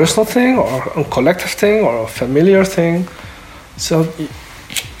a personal thing, or a collective thing, or a familiar thing? So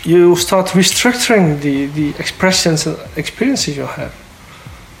you start restructuring the expressions and experiences you have.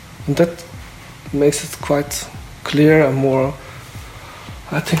 And that makes it quite clear and more,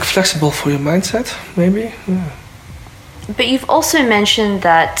 I think, flexible for your mindset, maybe. Yeah. But you've also mentioned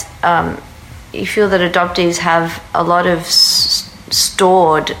that you feel that adoptees have a lot of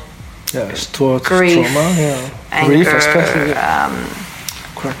stored grief, trauma, anger, grief especially.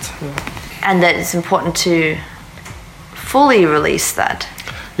 Correct. Yeah. And that it's important to fully release that.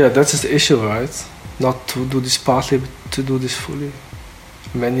 Yeah, that's the issue, right? Not to do this partly, but to do this fully.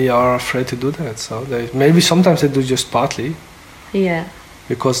 Many are afraid to do that, so maybe sometimes they do just partly. Yeah.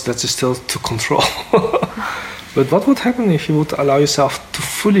 Because that's still to control. But what would happen if you would allow yourself to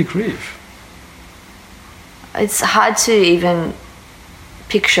fully grieve? It's hard to even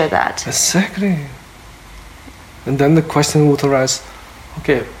picture that. Exactly. And then the question would arise,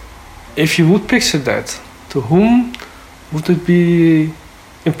 okay, if you would picture that, to whom would it be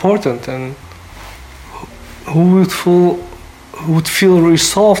important, and who would feel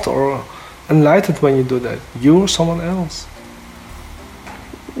resolved or enlightened when you do that? You or someone else?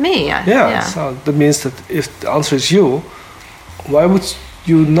 Me, yeah. So that means that if the answer is you, why would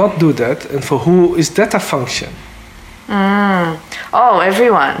you not do that? And for who is that a function? Oh,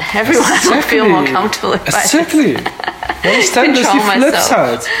 everyone will feel more comfortable if exactly. You understand this flip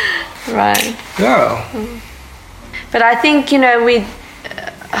side. Right. Yeah. But I think,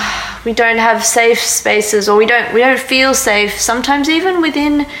 we don't have safe spaces, or we don't feel safe sometimes, even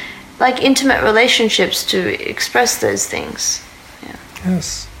within like intimate relationships, to express those things. Yeah.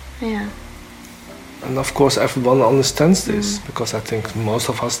 Yes. Yeah. And of course everyone understands this, because I think most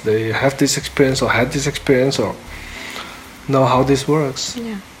of us, they have this experience or had this experience or know how this works.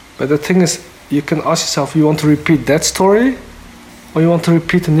 Yeah. But the thing is, you can ask yourself, you want to repeat that story or you want to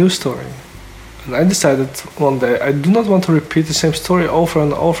repeat a new story? And I decided one day I do not want to repeat the same story over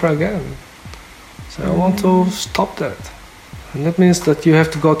and over again. So I want to stop that. And that means that you have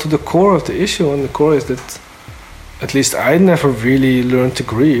to go to the core of the issue, and the core is that at least I never really learned to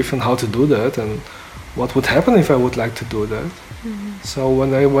grieve and how to do that and what would happen if I would like to do that. So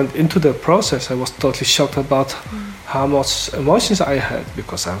when I went into that process, I was totally shocked about how much emotions I had,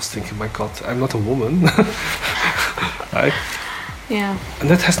 because I was thinking, my God, I'm not a woman. Right? Yeah. And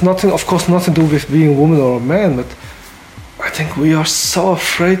that has nothing, of course, nothing to do with being a woman or a man, but I think we are so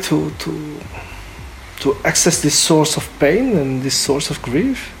afraid to access this source of pain and this source of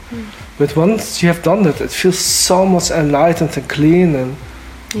grief. But once you have done that, it feels so much enlightened and clean and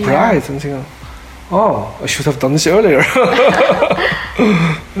bright, and you know, oh, I should have done this earlier.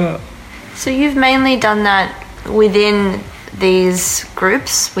 Yeah. So you've mainly done that within these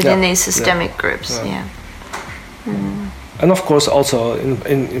groups, within these systemic groups. Yeah. And of course also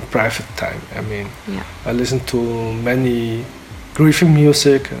in private time. I mean, I listen to many grieving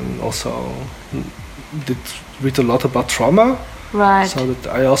music, and also did read a lot about trauma. Right. So that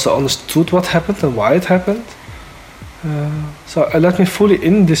I also understood what happened and why it happened. So I let me fully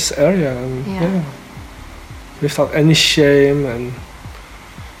in this area, and without any shame and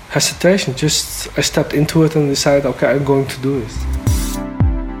hesitation. Just I stepped into it and decided, okay, I'm going to do it.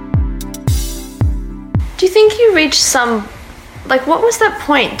 Do you think you reached some, like, what was that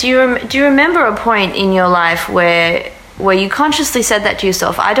point? Do you remember a point in your life where you consciously said that to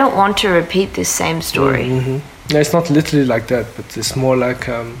yourself, I don't want to repeat this same story? Mm-hmm. Yeah, it's not literally like that, but it's more like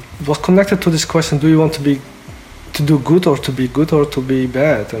it was connected to this question: do you want to do good, or to be good, or to be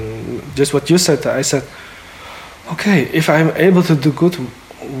bad? And just what you said, I said, okay, if I'm able to do good,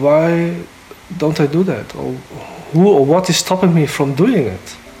 why don't I do that? Or who or what is stopping me from doing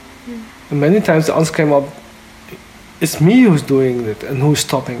it? And many times the answer came up: it's me who's doing it and who's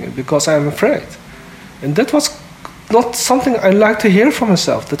stopping it, because I'm afraid. And that was not something I like to hear from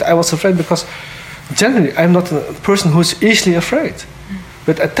myself, that I was afraid, because generally I'm not a person who's easily afraid.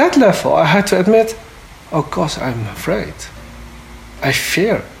 But at that level I had to admit, oh gosh, I'm afraid. I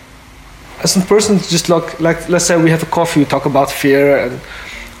fear. As a person, just like let's say we have a coffee, we talk about fear, and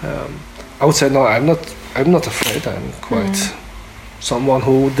I would say, no, I'm not afraid. I'm quite someone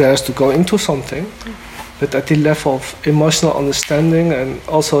who dares to go into something. But at the level of emotional understanding and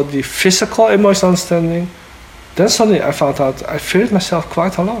also the physical emotional understanding, then suddenly I found out I feared myself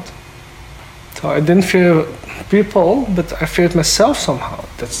quite a lot. So I didn't fear people, but I feared myself somehow.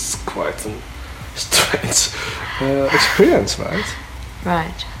 That's quite a strange experience, right?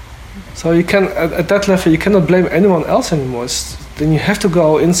 Right. So you can, at that level, you cannot blame anyone else anymore. Then you have to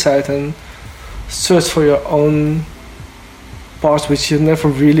go inside and search for your own parts which you never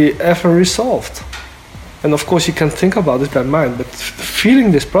really ever resolved. And of course you can think about it by mind, but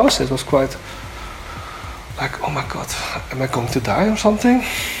feeling this process was quite like, oh my God, am I going to die or something?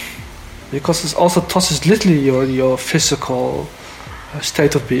 Because it also touches literally your physical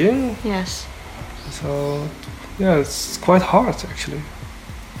state of being. Yes. So yeah, it's quite hard actually.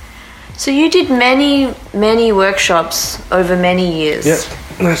 So you did many workshops over many years.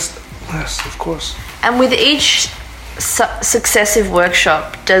 Yes, of course. And with each successive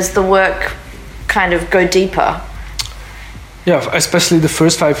workshop, does the work kind of go deeper? Yeah, especially the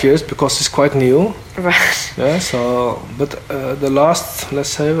first 5 years, because it's quite new. Right. Yeah. So, but the last, let's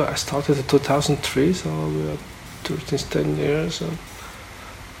say, I started in 2003, so we are 10 years. So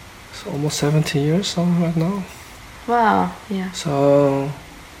it's almost 17 years right now. Wow. Yeah. So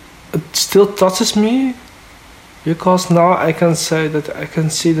it still touches me, because now I can say that I can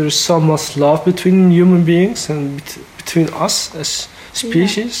see there is so much love between human beings and between us as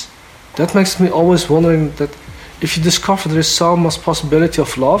species. Yeah. That makes me always wondering that if you discover there is so much possibility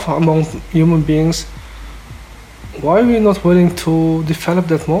of love among human beings, why are we not willing to develop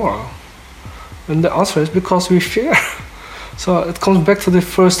that more? And the answer is because we fear. So it comes back to the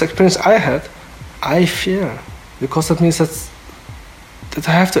first experience I had. I fear, because that means that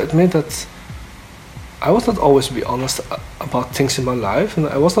I have to admit that I was not always be honest about things in my life, and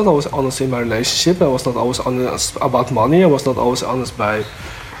I was not always honest in my relationship. I was not always honest about money. I was not always honest by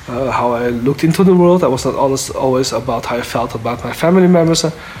how I looked into the world. I was not honest always about how I felt about my family members.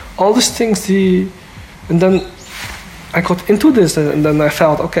 All these things, and then I got into this, and then I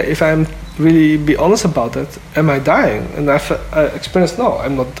felt, okay, if I'm really be honest about it, am I dying? And I experienced, no,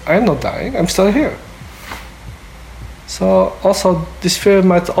 I'm not dying. I'm still here. So also this fear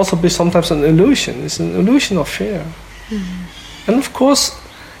might also be sometimes an illusion. It's an illusion of fear. And of course,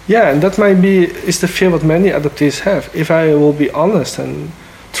 and that might be is the fear what many adoptees have. If I will be honest and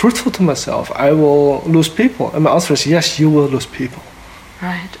truthful to myself, I will lose people. And my answer is yes, you will lose people.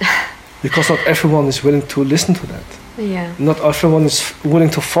 Right. because not everyone is willing to listen to that. Yeah. Not everyone is willing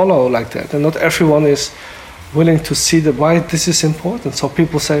to follow like that, and not everyone is willing to see why this is important. So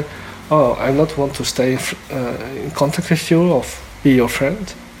people say, "Oh, I not want to stay in contact with you or be your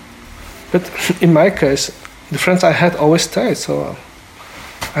friend." But in my case, the friends I had always stayed. So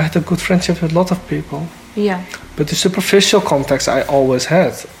I had a good friendship with a lot of people. Yeah. But the superficial contacts I always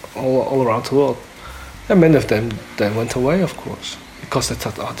had all around the world, and many of them then went away, of course, because they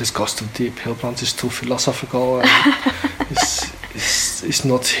thought, "Oh, this goes too deep. Hilbrand is too philosophical, and is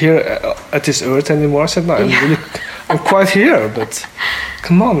not here at this earth anymore." I said, "No, I'm quite here, but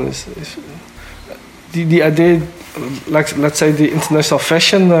come on, the idea, like let's say the international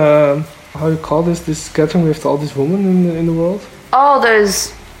fashion, how you call this gathering with all these women in the world?" Oh,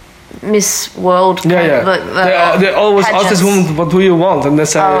 those Miss World. They always ask this woman, "What do you want?" And they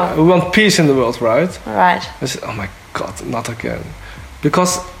say, "We want peace in the world, right?" Right. I said, "Oh my God, not again,"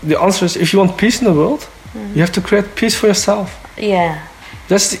 because the answer is, if you want peace in the world, you have to create peace for yourself. Yeah.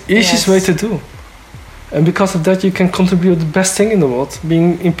 That's the easiest way to do. And because of that, you can contribute the best thing in the world,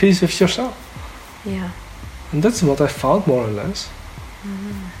 being in peace with yourself. Yeah. And that's what I found, more or less.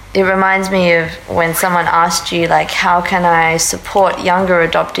 It reminds me of when someone asked you, like, how can I support younger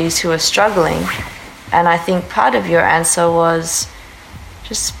adoptees who are struggling? And I think part of your answer was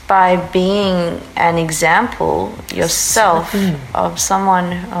just by being an example yourself of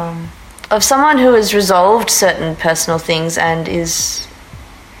someone who has resolved certain personal things and is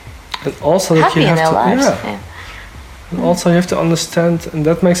and also happy in their lives. Yeah. And also you have to understand, and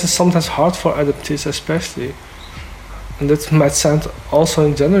that makes it sometimes hard for adoptees especially, and that might sound also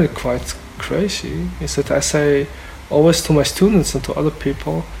in general quite crazy, is that I say always to my students and to other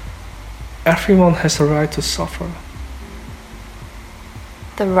people, everyone has a right to suffer.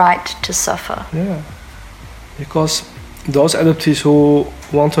 The right to suffer. Yeah. Because those adoptees who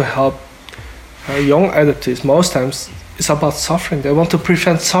want to help young adoptees, most times it's about suffering. They want to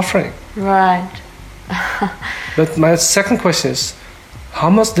prevent suffering. Right. But my second question is, how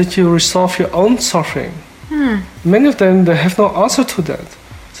much did you resolve your own suffering? Many of them, they have no answer to that.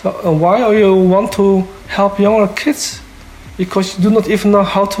 So why do you want to help younger kids? Because you do not even know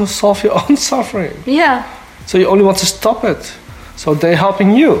how to solve your own suffering. Yeah. So you only want to stop it. So they're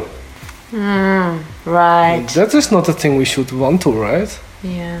helping you. Right. And that is not the thing we should want to, right?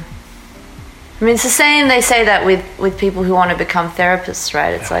 Yeah. I mean, it's the same, they say that with people who want to become therapists,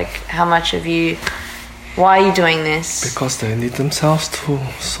 right? It's like, how much of you, why are you doing this? Because they need themselves to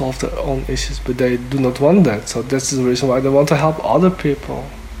solve their own issues, but they do not want that. So that's the reason why they want to help other people.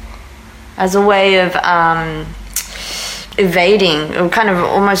 As a way of evading, or kind of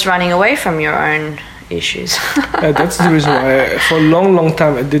almost running away from your own issues. Yeah, that's the reason why for a long, long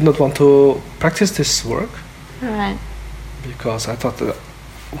time I did not want to practice this work. Right. Because I thought that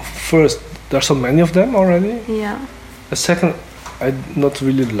first, there are so many of them already. Yeah. Second, I not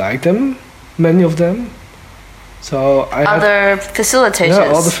really like them, many of them. So I other facilitators.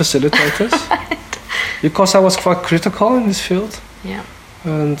 Yeah, other facilitators. Right. Because I was quite critical in this field. Yeah.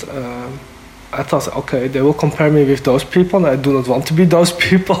 And I thought, okay, they will compare me with those people, and I do not want to be those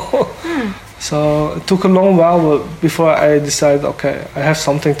people. So it took a long while before I decided, okay, I have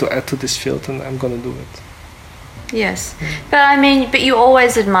something to add to this field, and I'm gonna do it. Yes, but I mean, but you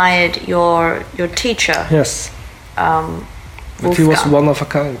always admired your teacher. Yes. But he was one of a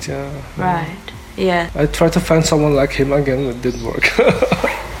kind, yeah. Right. Yeah. I tried to find someone like him again, it didn't work.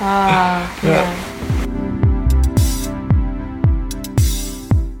 Yeah.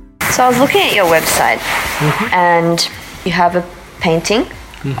 So I was looking at your website, and you have a painting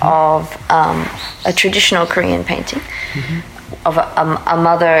of a traditional Korean painting of a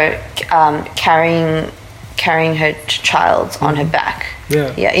mother carrying her child on her back.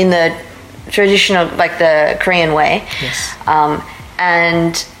 Yeah, in the traditional, like the Korean way. Yes.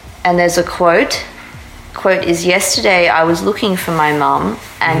 And there's a quote. Quote is, "Yesterday I was looking for my mum,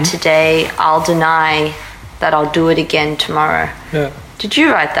 and today I'll deny that I'll do it again tomorrow." Yeah. Did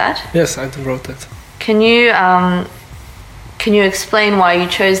you write that? Yes, I wrote that. Can you explain why you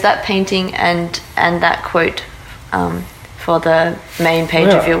chose that painting and that quote for the main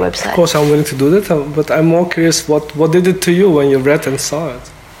page of your website? Of course, I'm willing to do that, but I'm more curious, what did it to you when you read and saw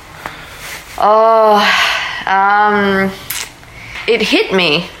it? Oh, it hit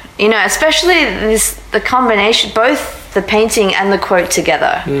me, especially the combination, both the painting and the quote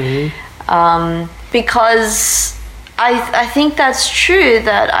together, because I think that's true.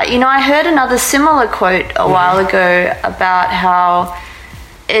 That I heard another similar quote a while ago about how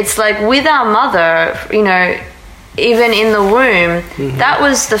it's like with our mother, even in the womb, that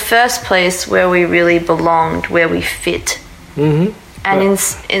was the first place where we really belonged, where we fit. And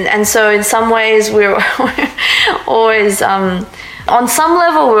and so in some ways we're always on some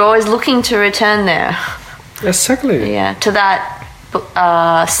level we're always looking to return there. Exactly. Yeah, to that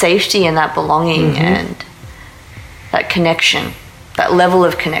safety and that belonging and that connection, that level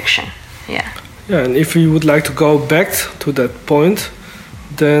of connection. Yeah. Yeah, and if you would like to go back to that point,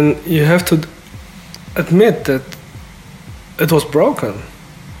 then you have to admit that it was broken.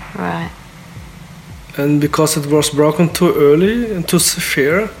 Right. And because it was broken too early and too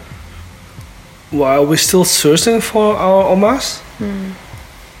severe, while we're still searching for our omas,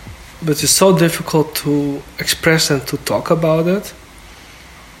 but it's so difficult to express and to talk about it.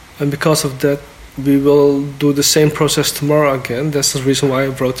 And because of that, we will do the same process tomorrow again. That's the reason why I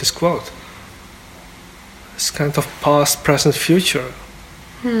wrote this quote. It's kind of past, present, future.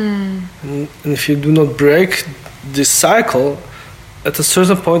 And if you do not break this cycle, at a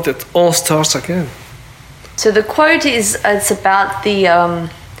certain point it all starts again. So the quote is, it's about the,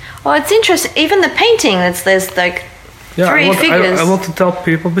 it's interesting, even the painting, there's like three figures. I want to tell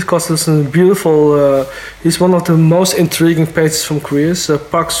people, because it's a beautiful, he's one of the most intriguing painters from Korea, it's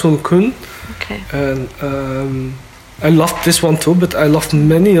Park Sun-kun. Okay. And I loved this one too, but I loved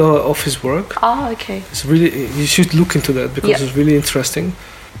many of his work. Oh, okay. It's really, you should look into that, because it's really interesting.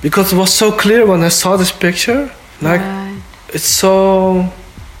 Because it was so clear when I saw this picture, like, it's so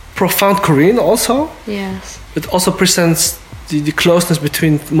profound Korean also. Yes. It also presents the closeness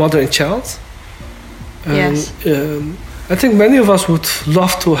between mother and child. And, yes. I think many of us would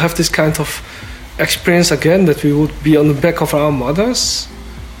love to have this kind of experience again, that we would be on the back of our mothers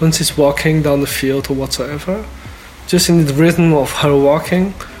when she's walking down the field or whatsoever. Just in the rhythm of her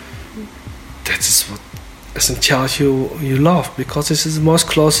walking. That is what, as a child, you love, because this is the most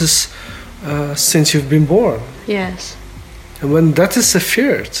closest since you've been born. Yes. And when that is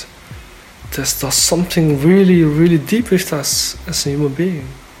severed, there's something really, really deep with us as a human being.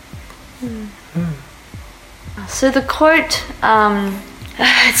 So the quote,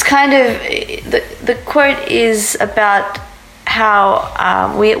 it's kind of, the quote is about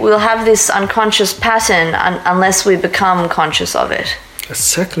how we'll have this unconscious pattern unless we become conscious of it.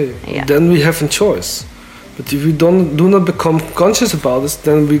 Exactly. Yeah. Then we have a choice. But if we do not become conscious about it,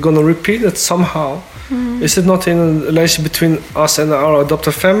 then we're going to repeat it somehow. Is it not in a relation between us and our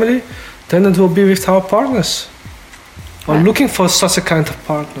adopted family? Then it will be with our partners. Or looking for such a kind of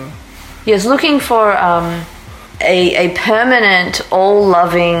partner. Yes, looking for a permanent,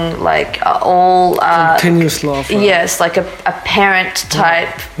 all-loving, like all... continuous love. Right? Yes, like a parent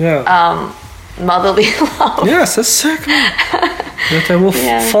type, motherly love. Yes, exactly. That I will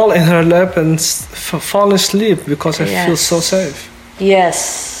fall in her lap and fall asleep because I feel so safe.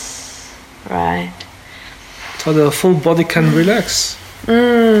 Yes, right. So the full body can relax.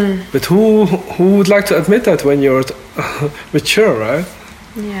 But who would like to admit that when you're mature, right?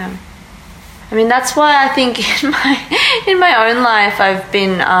 Yeah. I mean, that's why I think in my own life I've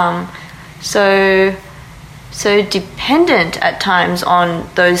been so dependent at times on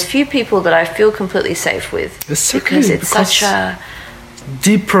those few people that I feel completely safe with. Exactly, because it's such a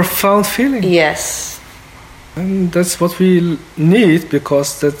deep, profound feeling. Yes. And that's what we need,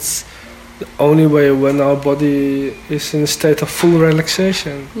 because that's the only way when our body is in a state of full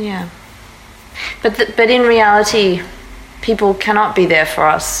relaxation. Yeah. But in reality, people cannot be there for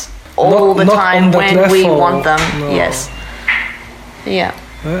us all the time when we want them. No. Yes. Yeah.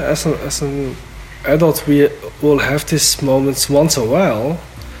 As an adult, we will have these moments once a while,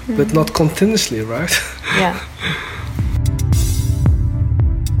 but not continuously, right? Yeah.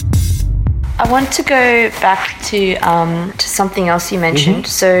 I want to go back to something else you mentioned.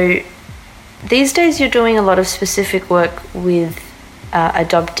 So these days you're doing a lot of specific work with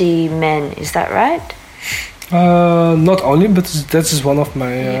adoptee men, is that right? Not only, but that is one of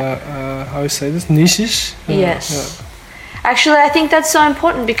my, how you say this, niches. Yes. Yeah. Actually, I think that's so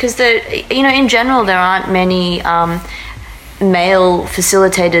important because in general there aren't many male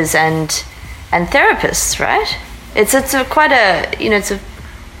facilitators and therapists, right? It's quite a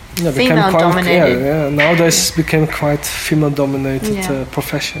female dominated. Nowadays became quite female dominated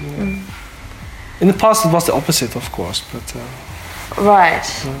profession. Yeah. In the past it was the opposite, of course, but right.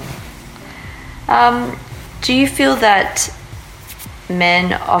 Do you feel that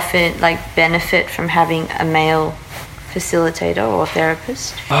men often benefit from having a male facilitator or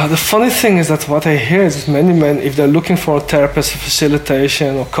therapist? The funny thing is that what I hear is many men, if they're looking for a therapist,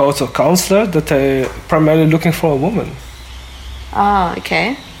 facilitation or coach or counselor, that they're primarily looking for a woman. Oh,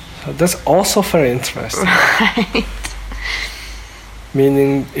 okay. So that's also very interesting. Right.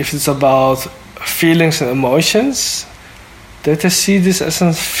 Meaning, if it's about feelings and emotions, that they see this as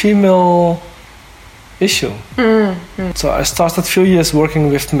a female issue. So I started a few years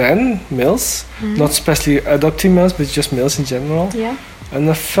working with males, not especially adoptee males, but just males in general. Yeah. And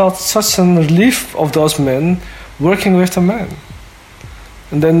I felt such a relief of those men working with the men.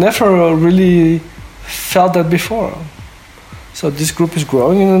 And they never really felt that before. So this group is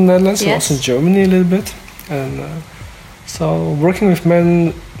growing in the Netherlands, and also in Germany a little bit. And so working with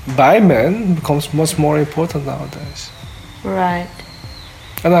men by men becomes much more important nowadays. Right.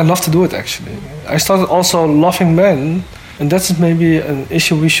 And I love to do it, actually. I started also loving men, and that's maybe an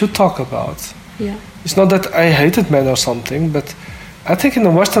issue we should talk about. Yeah. It's not that I hated men or something, but I think in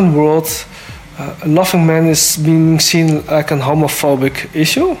the Western world, loving men is being seen like a homophobic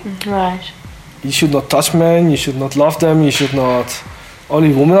issue. Right. You should not touch men, you should not love them, you should not...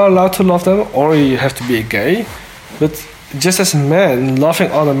 Only women are allowed to love them, or you have to be gay. But just as men,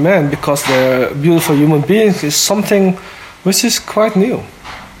 loving other men because they're beautiful human beings is something which is quite new.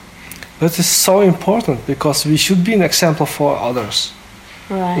 But it's so important because we should be an example for others.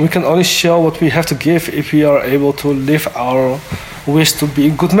 Right. We can only show what we have to give if we are able to live our wish to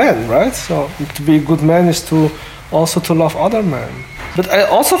be good men, right? So to be a good man is to also to love other men. But I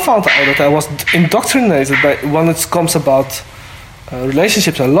also found out that I was indoctrinated by when it comes about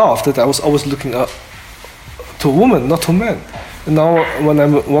relationships and love, that I was always looking up to women, not to men. And now when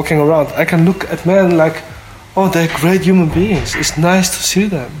I'm walking around, I can look at men like, oh, they're great human beings. It's nice to see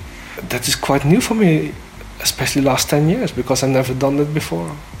them. That is quite new for me, especially last 10 years, because I've never done that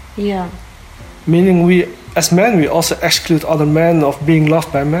before. Yeah. Meaning we, as men, we also exclude other men of being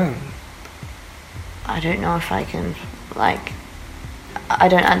loved by men. I don't know if I can, I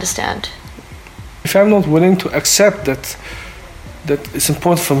don't understand. If I'm not willing to accept that it's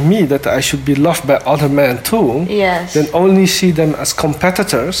important for me that I should be loved by other men too, Yes. then only see them as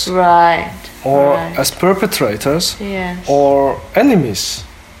competitors Right. or Right. as perpetrators Yes. or enemies.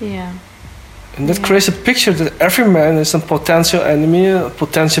 Yeah. And that creates a picture that every man is a potential enemy, a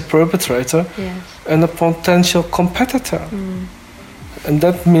potential perpetrator, Yes. and a potential competitor. And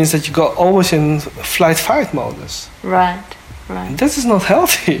that means that you go always in flight-fight modus. Right. Right. And that is not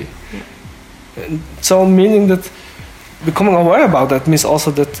healthy. And so meaning that becoming aware about that means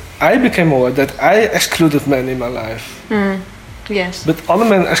also that I became aware that I excluded men in my life. Yes. But other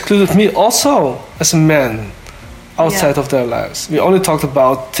men excluded me also as a man outside of their lives. We only talked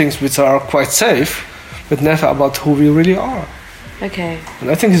about things which are quite safe, but never about who we really are. Okay. And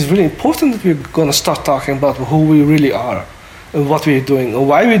I think it's really important that we're going to start talking about who we really are and what we're doing and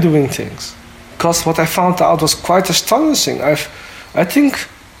why we're doing things. Because what I found out was quite astonishing. I think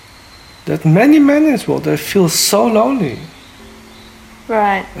that many men in this world, they feel so lonely.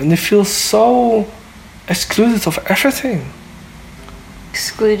 Right. And they feel so excluded of everything.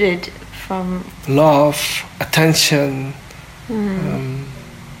 Excluded from. Love, attention,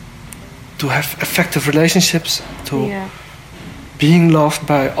 to have effective relationships, to being loved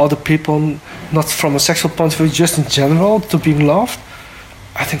by other people, not from a sexual point of view, just in general, to being loved.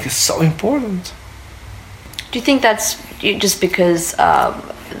 I think it's so important. Do you think that's just because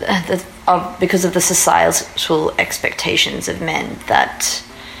because of the societal expectations of men, that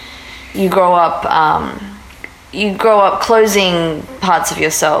you grow up closing parts of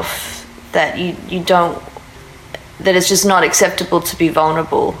yourself that you don't, that it's just not acceptable to be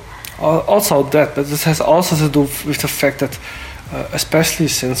vulnerable? Also that, but it has also to do with the fact that especially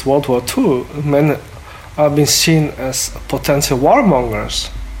since World War II, men are being seen as potential warmongers.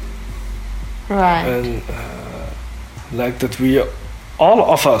 Right. And like that we, all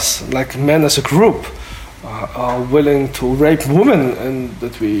of us, like men as a group, are willing to rape women, and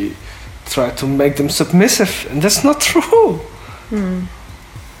that we try to make them submissive, and that's not true.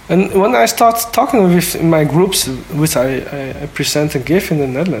 And when I start talking with my groups, which I present and give in the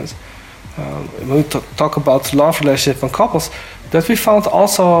Netherlands, when we talk about love relationships and couples, that we found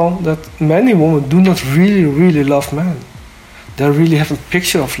also that many women do not really love men. They really have a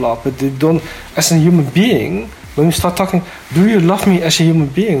picture of love, but they don't, as a human being. When we start talking, do you love me as a human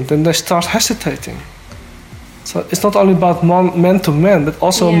being? Then they start hesitating. So it's not only about man to man, but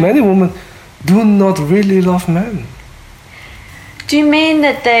also many women do not really love men. Do you mean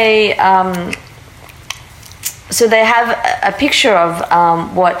that they, so they have a picture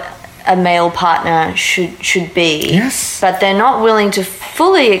of what a male partner should be, yes, but they're not willing to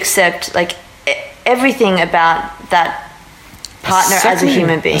fully accept like everything about that partner as a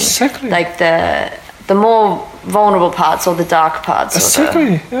human being, like the more vulnerable parts or the dark parts.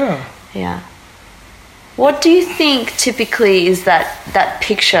 Yeah. What do you think typically is that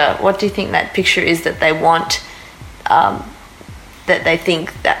picture? What do you think that picture is that they want, that they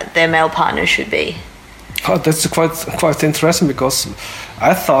think that their male partner should be? Oh, that's quite interesting, because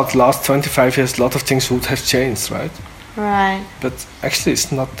I thought last 25 years a lot of things would have changed, right? Right. But actually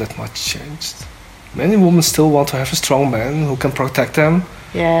it's not that much changed. Many women still want to have a strong man who can protect them,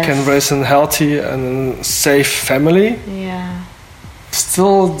 Yes. can raise a healthy and safe family. Yeah.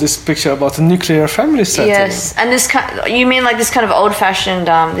 Still this picture about a nuclear family setting. Yes, and this you mean like this kind of old-fashioned,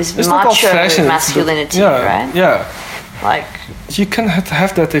 this It's not macho old-fashioned, masculinity, yeah, right? Yeah. Like, You can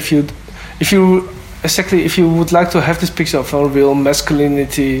have that if you would like to have this picture of a real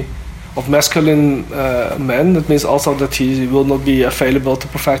masculinity, of masculine man. That means also that he will not be available to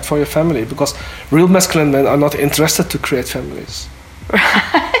provide for your family, because real masculine men are not interested to create families.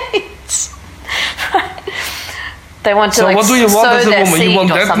 right. They want to So like what do you want sow as a their woman? You seed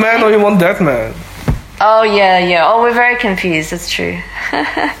want or that something. man or you want that man? Oh yeah. Oh, we're very confused. It's true.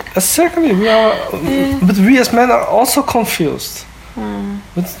 Exactly. But we as men are also confused.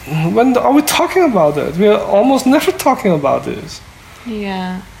 But when are we talking about that? We are almost never talking about this.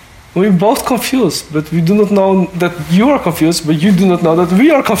 Yeah. We're both confused, but we do not know that you are confused, but you do not know that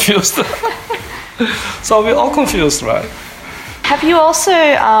we are confused. So we're all confused, right? Have you also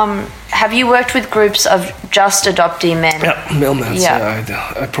have you worked with groups of just adoptee men? Yeah, male men.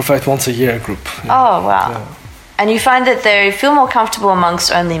 Yeah. I provide once a year a group. Yeah. Oh wow. Yeah. And you find that they feel more comfortable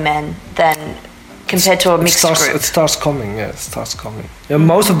amongst only men than compared to a mixed group. It starts coming, yeah, it starts coming. Yeah,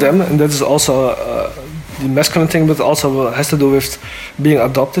 most of them, and that is also the masculine thing, but also has to do with being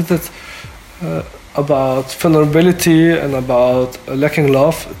adopted, that, about vulnerability and about lacking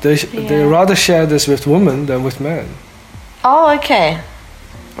love. They rather share this with women than with men. Oh, okay.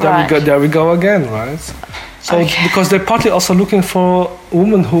 There we go again, right? So Okay. because they're partly also looking for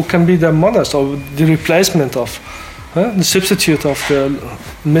women who can be their mothers, or the replacement of, the substitute of the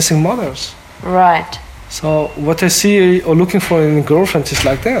missing mothers. Right. So what they see or looking for in a girlfriend is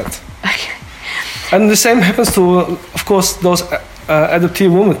like that. Okay. And the same happens to, of course, those adoptee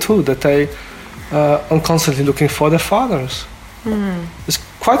women too, that they are constantly looking for their fathers. It's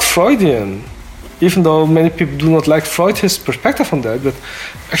quite Freudian, even though many people do not like Freud, his perspective on that, but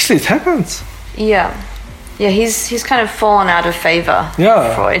actually it happens. Yeah. Yeah, he's kind of fallen out of favor.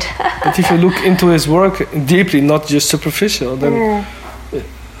 Yeah. Freud. But if you look into his work deeply, not just superficial, then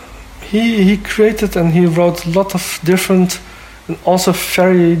he created and he wrote a lot of different and also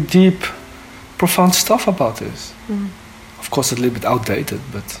very deep, profound stuff about this. Of course, a little bit outdated,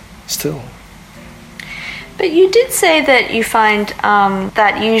 but still. But you did say that you find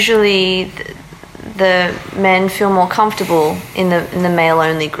that usually the men feel more comfortable in the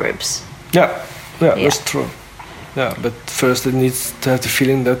male-only groups. Yeah, that's true. Yeah, but first they need to have the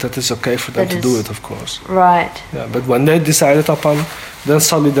feeling that it is okay for them to do it, of course. Right. Yeah, but when they decide it upon, then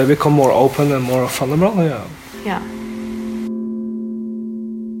suddenly they become more open and more vulnerable. Yeah. Yeah.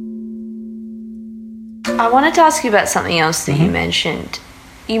 I wanted to ask you about something else that you mentioned.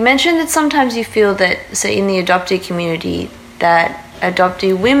 You mentioned that sometimes you feel that, say, in the adoptee community, that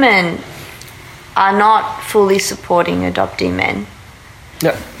adoptee women are not fully supporting adoptee men.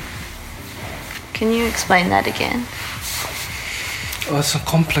 Yeah. Can you explain that again? Oh, it's a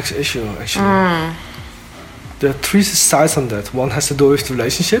complex issue, actually. There are three sides on that. One has to do with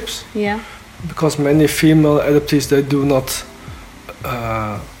relationships, Yeah. because many female adoptees, they do not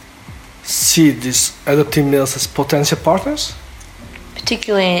see these adoptee males as potential partners.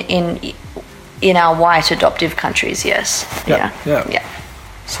 Particularly in our white adoptive countries, yes. Yeah.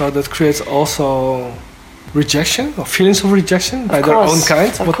 So that creates also rejection or feelings of rejection by their own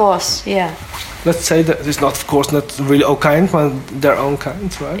kind. Of course, yeah. Let's say that it's not, of course, not really our kind, but their own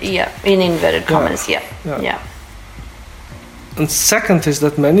kind, right? Yeah, in inverted commas, yeah. And second is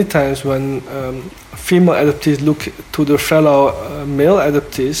that many times when female adoptees look to their fellow male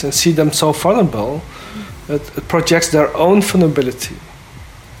adoptees and see them so vulnerable, it projects their own vulnerability.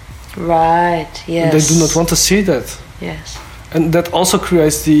 Right, yes. And they do not want to see that. Yes. And that also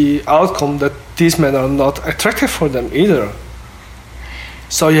creates the outcome that these men are not attractive for them either.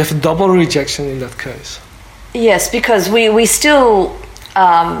 So you have a double rejection in that case. Yes, because we still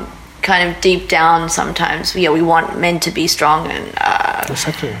kind of deep down sometimes, we want men to be strong and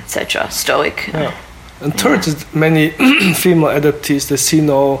Exactly. etc. Stoic. Yeah. And third is many female adoptees, they see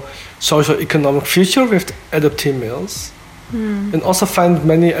no socio-economic future with adoptee males. And also find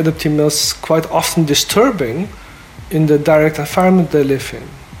many adoptee males quite often disturbing in the direct environment they live in.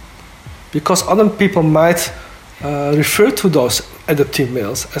 Because other people might refer to those adoptee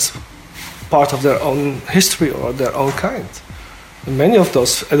males as part of their own history or their own kind. And many of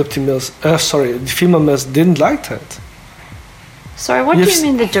those adoptee males, the female males didn't like that. Sorry, what do you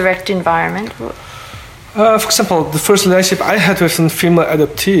mean the direct environment? For example, the first relationship I had with a female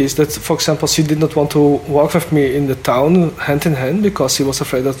adoptee is that, for example, she did not want to walk with me in the town hand in hand because she was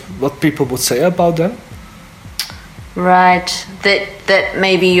afraid of what people would say about them. Right. That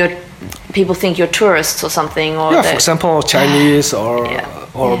maybe people think you're tourists or something, or yeah, for example, Chinese or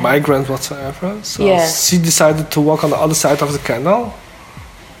Yeah. migrant whatsoever. So Yes. she decided to walk on the other side of the canal.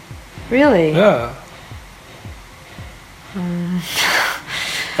 Really? Yeah.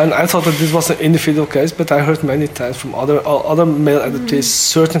 And I thought that this was an individual case, but I heard many times from other male adoptees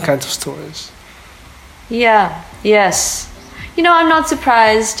certain kinds of stories. Yeah. Yes. You know, I'm not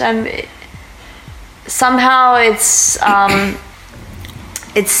surprised. Somehow it's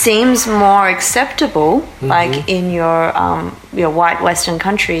it seems more acceptable, like in your white Western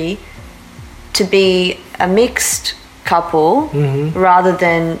country, to be a mixed couple rather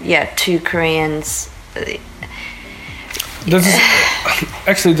than two Koreans.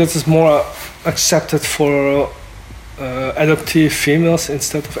 That is more accepted for adoptee females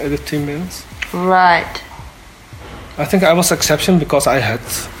instead of adoptee males. Right. I think I was exception because I had,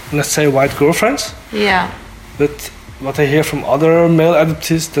 let's say, white girlfriends. Yeah. But what I hear from other male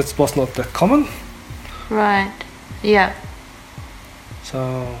adoptees, that was not that common. Right. Yeah.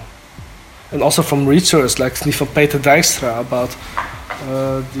 So, and also from research like van Peter Dijkstra about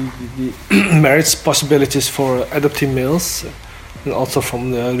the marriage possibilities for adoptee males, and also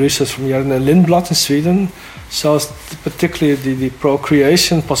from the research from Jarne Lindblad in Sweden, shows particularly the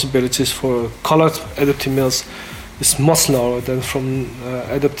procreation possibilities for colored adoptee males is much lower than from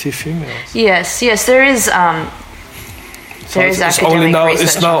adoptee females. Yes. There is. There is academic research.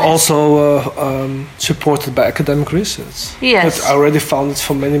 It's now also supported by academic research. Yes. But I already found it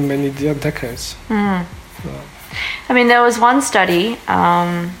for many decades. I mean, there was one study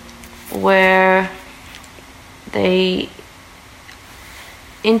where they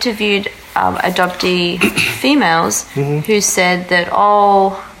interviewed adoptee females who said that,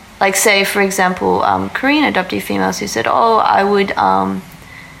 like say, for example, Korean adoptee females who said, I would,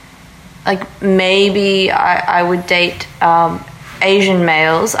 like maybe I would date Asian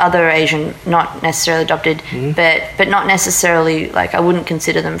males, other Asian, not necessarily adopted, but not necessarily, like I wouldn't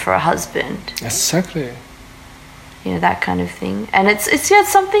consider them for a husband. Exactly. You know, that kind of thing. And it's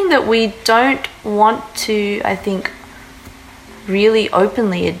something that we don't want to, I think, really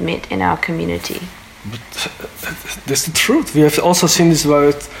openly admit in our community. But that's the truth. We have also seen this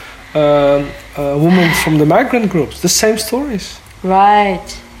with women from the migrant groups, the same stories.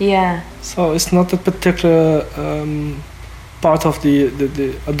 Right, yeah. So it's not a particular part of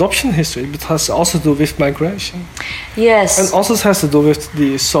the adoption history, but has also to do with migration. Yes. And also it has to do with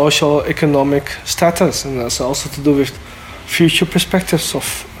the social, economic status, and has also to do with future perspectives of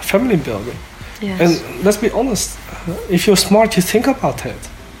family building. Yes. And let's be honest, if you're smart, you think about that.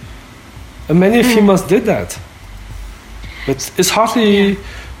 And many females did that. But it's hardly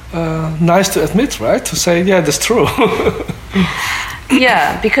nice to admit, right? To say, yeah, that's true.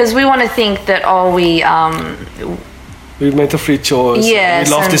 Yeah, because we want to think that, we made a free choice. Yes,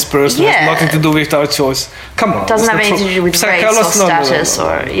 we love this person. It has nothing to do with our choice. Come on. Doesn't have anything to do with race or status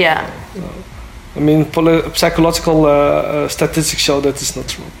or, yeah. No. I mean, psychological statistics show that it's not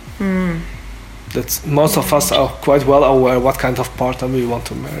true. That most of us are quite well aware what kind of partner we want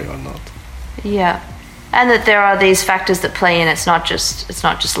to marry or not. Yeah. And that there are these factors that play in. It's not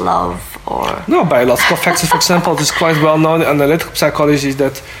just love or... No, biological factors, for example, it is quite well known in analytical psychology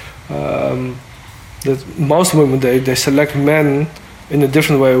that that most women, they select men in a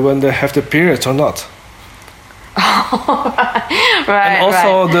different way when they have their periods or not. Right. And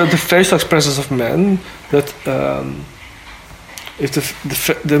also the facial expressions of men, that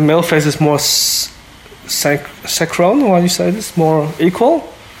if the male face is more synchron, or how you say this, more equal,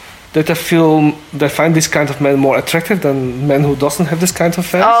 that they find this kind of men more attractive than men who doesn't have this kind of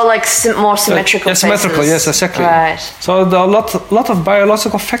face. Oh, like more symmetrical faces. Symmetrical, yes, exactly. Right. So there are a lot of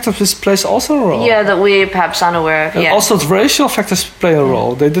biological factors which plays also a role. Yeah, that we're perhaps unaware of. And also racial factors play a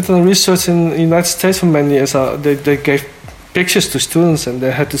role. They did research in the United States for many years. They gave pictures to students and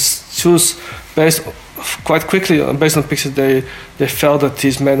they had to choose quite quickly based on pictures. They felt that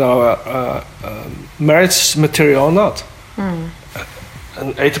these men are marriage material or not.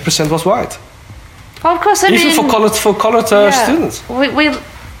 And 80% was white. Well, of course, even for colored students.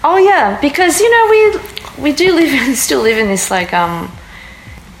 Because we do still live in this like kind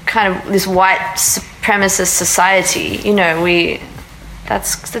of this white supremacist society.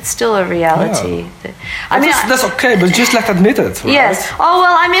 That's still a reality. Yeah. I mean, that's okay, but just admit it. Right? Yes. Oh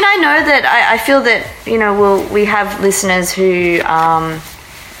well, I mean, I know that I feel that we have listeners who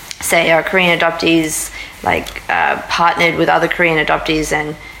say are Korean adoptees, like partnered with other Korean adoptees,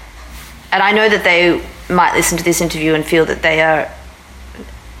 and I know that they might listen to this interview and feel that they are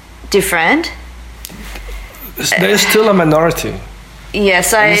different. They're still a minority.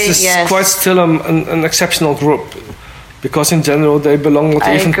 Yes, this is quite still an exceptional group, because in general they belong not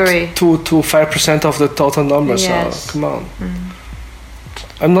even 2 to 5% of the total number. Yes. So come on.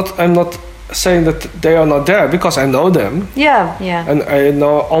 I'm not saying that they are not there, because I know them. Yeah. And I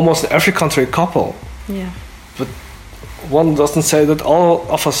know almost every country couple. Yeah. But one doesn't say that all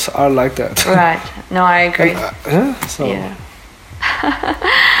of us are like that. Right. No, I agree. So. Yeah.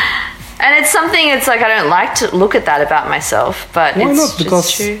 And it's something, it's like I don't like to look at that about myself, but why it's not?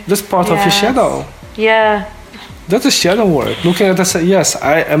 Because true. that's part of your shadow. Yeah. That is shadow work. Looking at it, yes,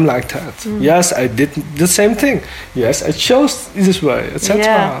 I am like that. Yes, I did the same thing. Yes, I chose this way, etc.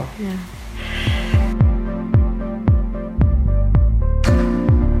 Yeah.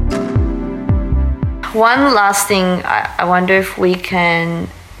 One last thing, I wonder if we can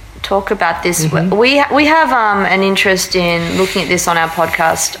talk about this. We have an interest in looking at this on our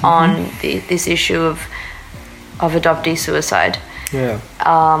podcast on this issue of adoptee suicide. Yeah.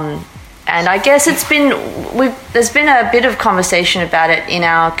 And I guess there's been a bit of conversation about it in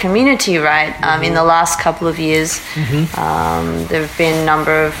our community, right? In the last couple of years, there have been a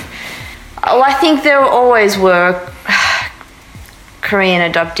number of. Well, I think there always were Korean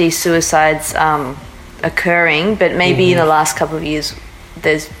adoptee suicides occurring, but maybe in the last couple of years,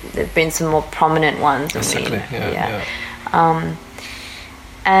 there've been some more prominent ones. Exactly. Yeah.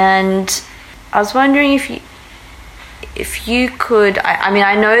 And I was wondering if you could, I mean,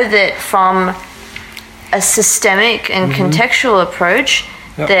 I know that from a systemic and contextual approach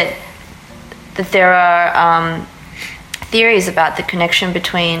that there are theories about the connection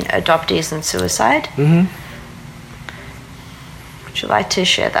between adoptees and suicide. Would you like to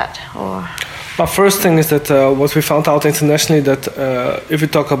share that? Or Well, first thing is that what we found out internationally, that if we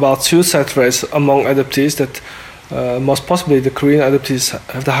talk about suicide rates among adoptees, that most possibly the Korean adoptees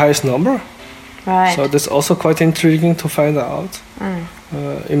have the highest number. right. So that's also quite intriguing to find out.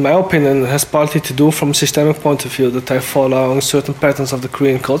 In my opinion, it has partly to do from a systemic point of view that they follow certain patterns of the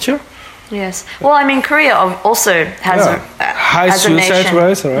Korean culture. Yes. Well, I mean, Korea also has high as a suicide nation.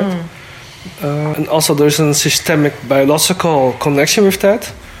 rates, right? And also there's a systemic biological connection with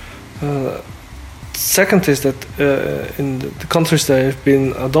that. Second is that in the countries they have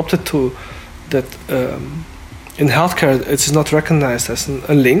been adopted to, that in healthcare it is not recognized as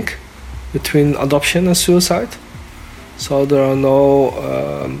a link between adoption and suicide. So there are no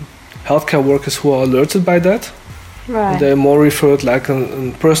healthcare workers who are alerted by that. Right. They're more referred like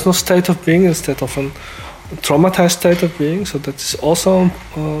a personal state of being instead of a traumatized state of being. So that is also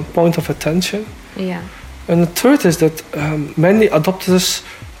a point of attention. Yeah. And the third is that many adopted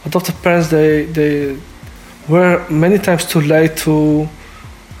parents, they were many times too late to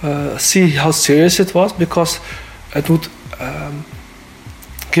see how serious it was, because it would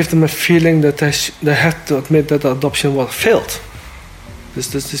give them a feeling that they have to admit that the adoption was failed.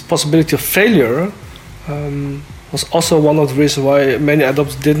 This possibility of failure was also one of the reasons why many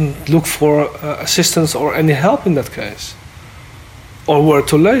adopters didn't look for assistance or any help in that case, or were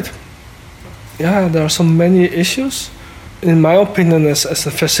too late. Yeah, there are so many issues. In my opinion, as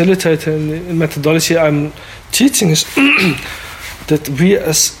a facilitator in methodology I'm teaching, is that we,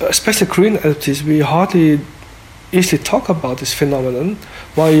 especially Korean adoptees, we hardly easily talk about this phenomenon.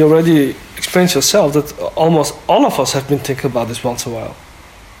 While you already experienced yourself that almost all of us have been thinking about this once in a while.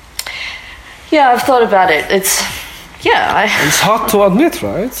 Yeah, I've thought about it. It's hard to admit,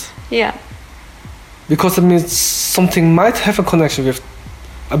 right? Yeah. Because it means something might have a connection with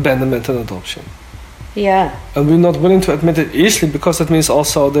abandonment and adoption. Yeah. And we're not willing to admit it easily, because that means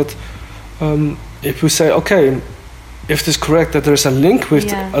also that if we say, okay, if it is correct that there is a link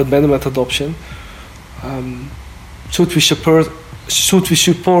with abandonment adoption, should we support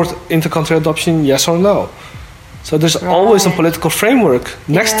intercountry adoption, yes or no? So there's always a political framework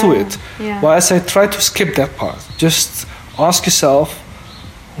next to it. Yeah. Well, I say try to skip that part. Just ask yourself,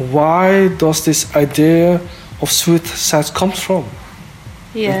 why does this idea of suicide come from?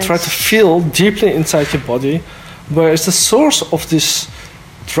 Yes. And try to feel deeply inside your body where is the source of this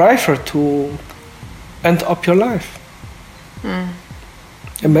driver to end up your life.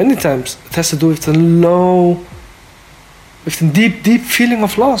 And many times it has to do with the deep feeling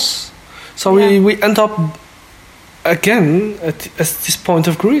of loss. So we end up again at this point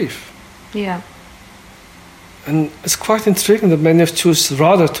of grief. Yeah. And it's quite intriguing that many have choose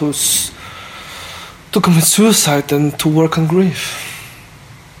rather to commit suicide than to work on grief.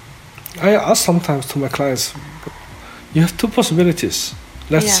 I ask sometimes to my clients, you have two possibilities.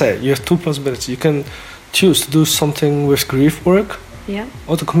 Let's say you have two possibilities. You can choose to do something with grief work,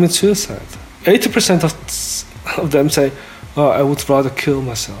 or to commit suicide. 80% of them say, "Oh, I would rather kill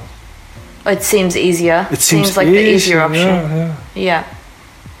myself." It seems easier. It seems like the easier option. Yeah.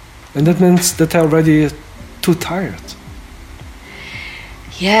 And that means that they're already too tired.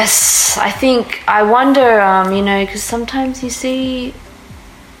 Yes, I wonder, because sometimes you see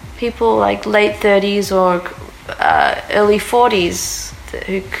people like late 30s or early 40s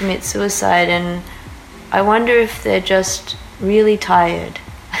who commit suicide, and I wonder if they're just really tired.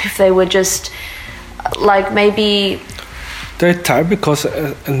 If they were just like maybe... They're tired because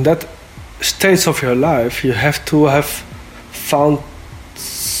in that stage of your life, you have to have found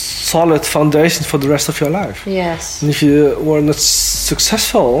solid foundation for the rest of your life. Yes. And if you were not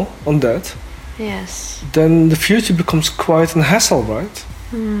successful on that, yes, then the future becomes quite a hassle, right?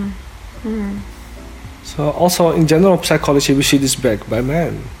 So also in general psychology, we see this back by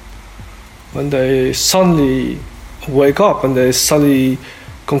men. When they suddenly wake up and they suddenly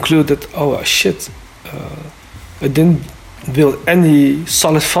conclude that, oh shit, I didn't build any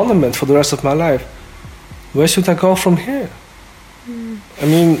solid fundament for the rest of my life. Where should I go from here? I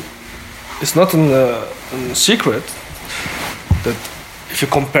mean, it's not a secret that if you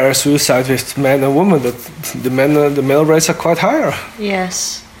compare suicide with men and women, that the male rates are quite higher.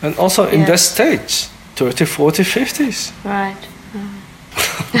 Yes. And also in that stage, 30, 40, 50s. Right.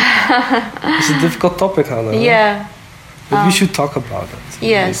 It's a difficult topic, Hannah. Yeah. But we should talk about it.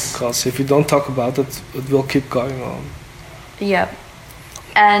 Yes. Because if you don't talk about it, it will keep going on. Yeah.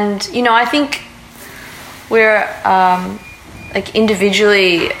 And, I think we're like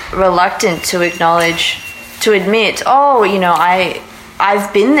individually reluctant to admit,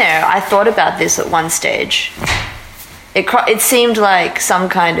 I've been there. I thought about this at one stage. It seemed like some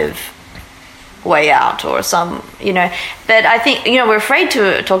kind of way out or some, but I think, we're afraid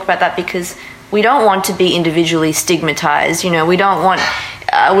to talk about that because we don't want to be individually stigmatized. We don't want,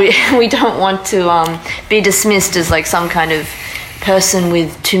 we don't want to be dismissed as like some kind of person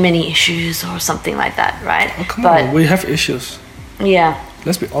with too many issues or something like that, right? Oh, come on, we have issues. Yeah.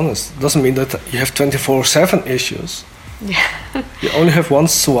 Let's be honest. It doesn't mean that you have 24/7 issues. Yeah. You only have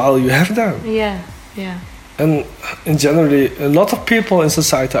once while you have them. Yeah, yeah. And in generally, a lot of people in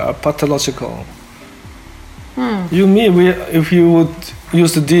society are pathological. If you would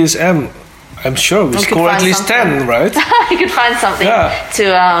use the DSM, I'm sure we score at least 10, right? You could find something to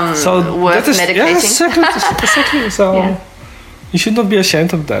worth medicating. Yeah, exactly. So you should not be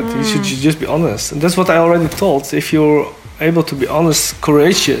ashamed of that. You should just be honest. And that's what I already told. If you're able to be honest,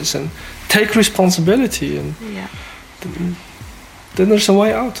 courageous, and take responsibility, and then there's a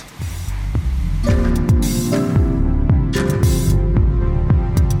way out.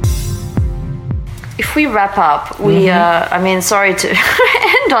 If we wrap up, sorry to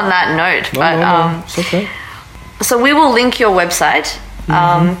end on that note, No, it's okay. So we will link your website.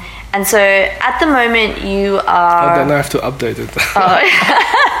 And so at the moment you are... Oh, then I have to update it.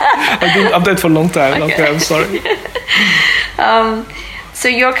 I didn't update for a long time. Okay, I'm sorry. So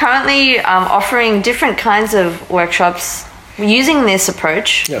you're currently offering different kinds of workshops using this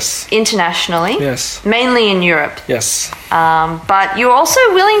approach. Yes. Internationally. Yes. Mainly in Europe. Yes. But you're also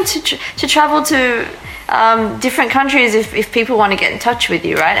willing to travel to different countries if people want to get in touch with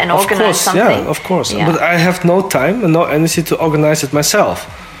you, right? And organize something. Yeah, of course. Yeah. But I have no time and no energy to organize it myself.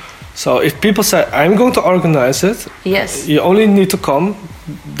 So if people say, I'm going to organize it, yes, you only need to come,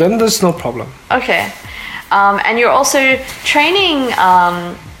 then there's no problem. Okay. And you're also training,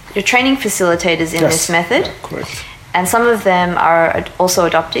 you're training facilitators in this method. Yeah, correct. And some of them are also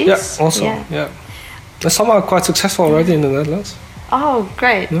adoptees? Yeah, also, yeah. And some are quite successful already in the Netherlands. Oh,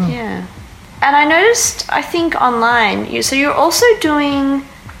 great, yeah. And I noticed, I think online, you're also doing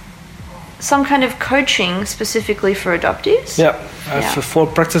some kind of coaching specifically for adoptees? Yeah, I have 4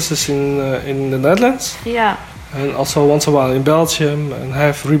 practices in the Netherlands. Yeah. And also once in a while in Belgium, and I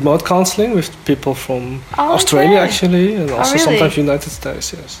have remote counseling with people from Australia actually, and also sometimes United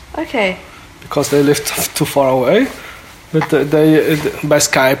States, yes. Okay. Because they live too far away, but they by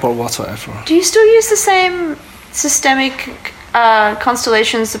Skype or whatsoever. Do you still use the same systemic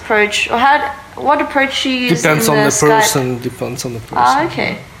constellations approach, or what approach do you use? Depends on the Skype? Depends on the person. Ah,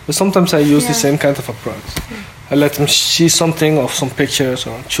 okay. But sometimes I use the same kind of approach. I let them see something of some pictures,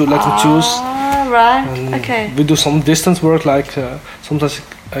 or let them choose. Right. And okay. we do some distance work, like sometimes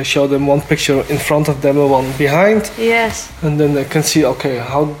I show them one picture in front of them and one behind. Yes. And then they can see, okay,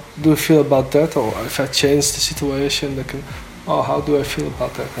 how do you feel about that? Or if I change the situation, they can, how do I feel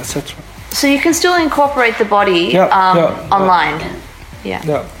about that, etc. So you can still incorporate the body online.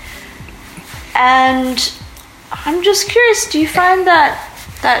 Yeah. And I'm just curious, do you find that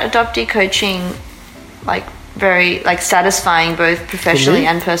adoptee coaching like very like satisfying both professionally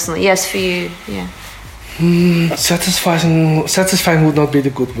and personally. Yes, for you. Yeah. Satisfying would not be the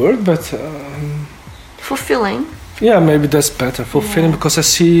good word, but fulfilling. Yeah, maybe that's better. Fulfilling, because I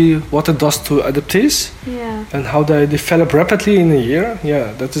see what it does to adoptees and how they develop rapidly in a year.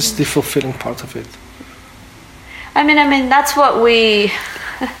 Yeah, that is the fulfilling part of it. I mean, that's what we,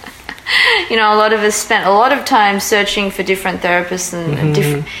 a lot of us spent a lot of time searching for different therapists and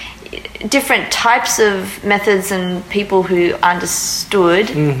different types of methods and people who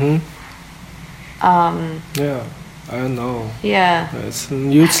understood. Yeah, I know. Yeah. It's a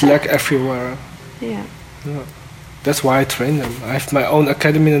huge lack everywhere. Yeah. That's why I train them. I have my own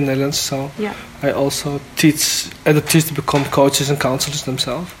academy in the Netherlands, so I also teach adoptees to become coaches and counselors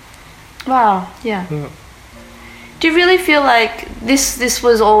themselves. Wow, yeah. Do you really feel like this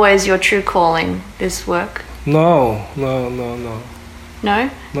was always your true calling, this work? No. No? No.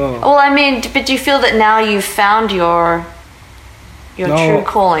 Well, I mean, but do you feel that now you've found your true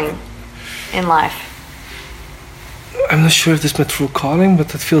calling in life? I'm not sure if this is my true calling,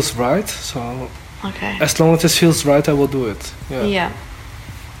 but it feels right, so... Okay. As long as it feels right, I will do it. Yeah.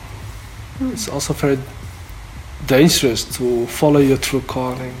 It's also very dangerous to follow your true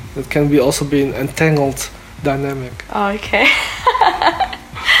calling. It can also be an entangled dynamic. Oh, okay.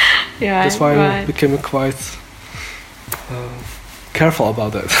 Yeah. That's why I became quite careful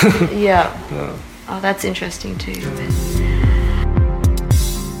about that. Yeah. Oh, that's interesting too.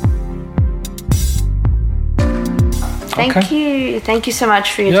 Thank you so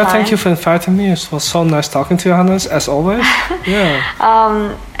much for your time. Yeah, thank you for inviting me. It was so nice talking to you, Hannes, as always.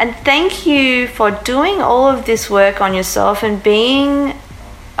 And thank you for doing all of this work on yourself and being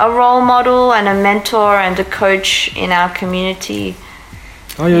a role model and a mentor and a coach in our community.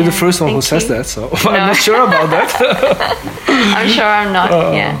 Oh, you're the first one who says that, so I'm not sure about that. I'm sure I'm not.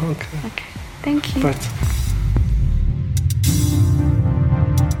 Okay. Thank you. Right.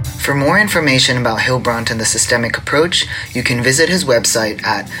 For more information about Hillebrand and the systemic approach, you can visit his website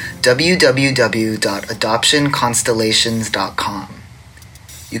at www.adoptionconstellations.com.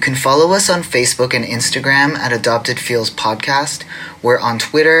 You can follow us on Facebook and Instagram at Adopted Feels Podcast. We're on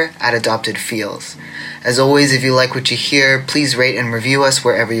Twitter at Adopted Feels. As always, if you like what you hear, please rate and review us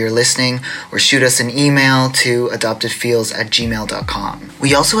wherever you're listening, or shoot us an email to adoptedfeels@gmail.com.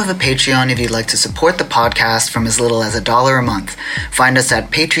 We also have a Patreon if you'd like to support the podcast from as little as $1 a month. Find us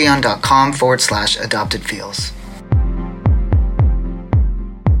at patreon.com/adoptedfeels.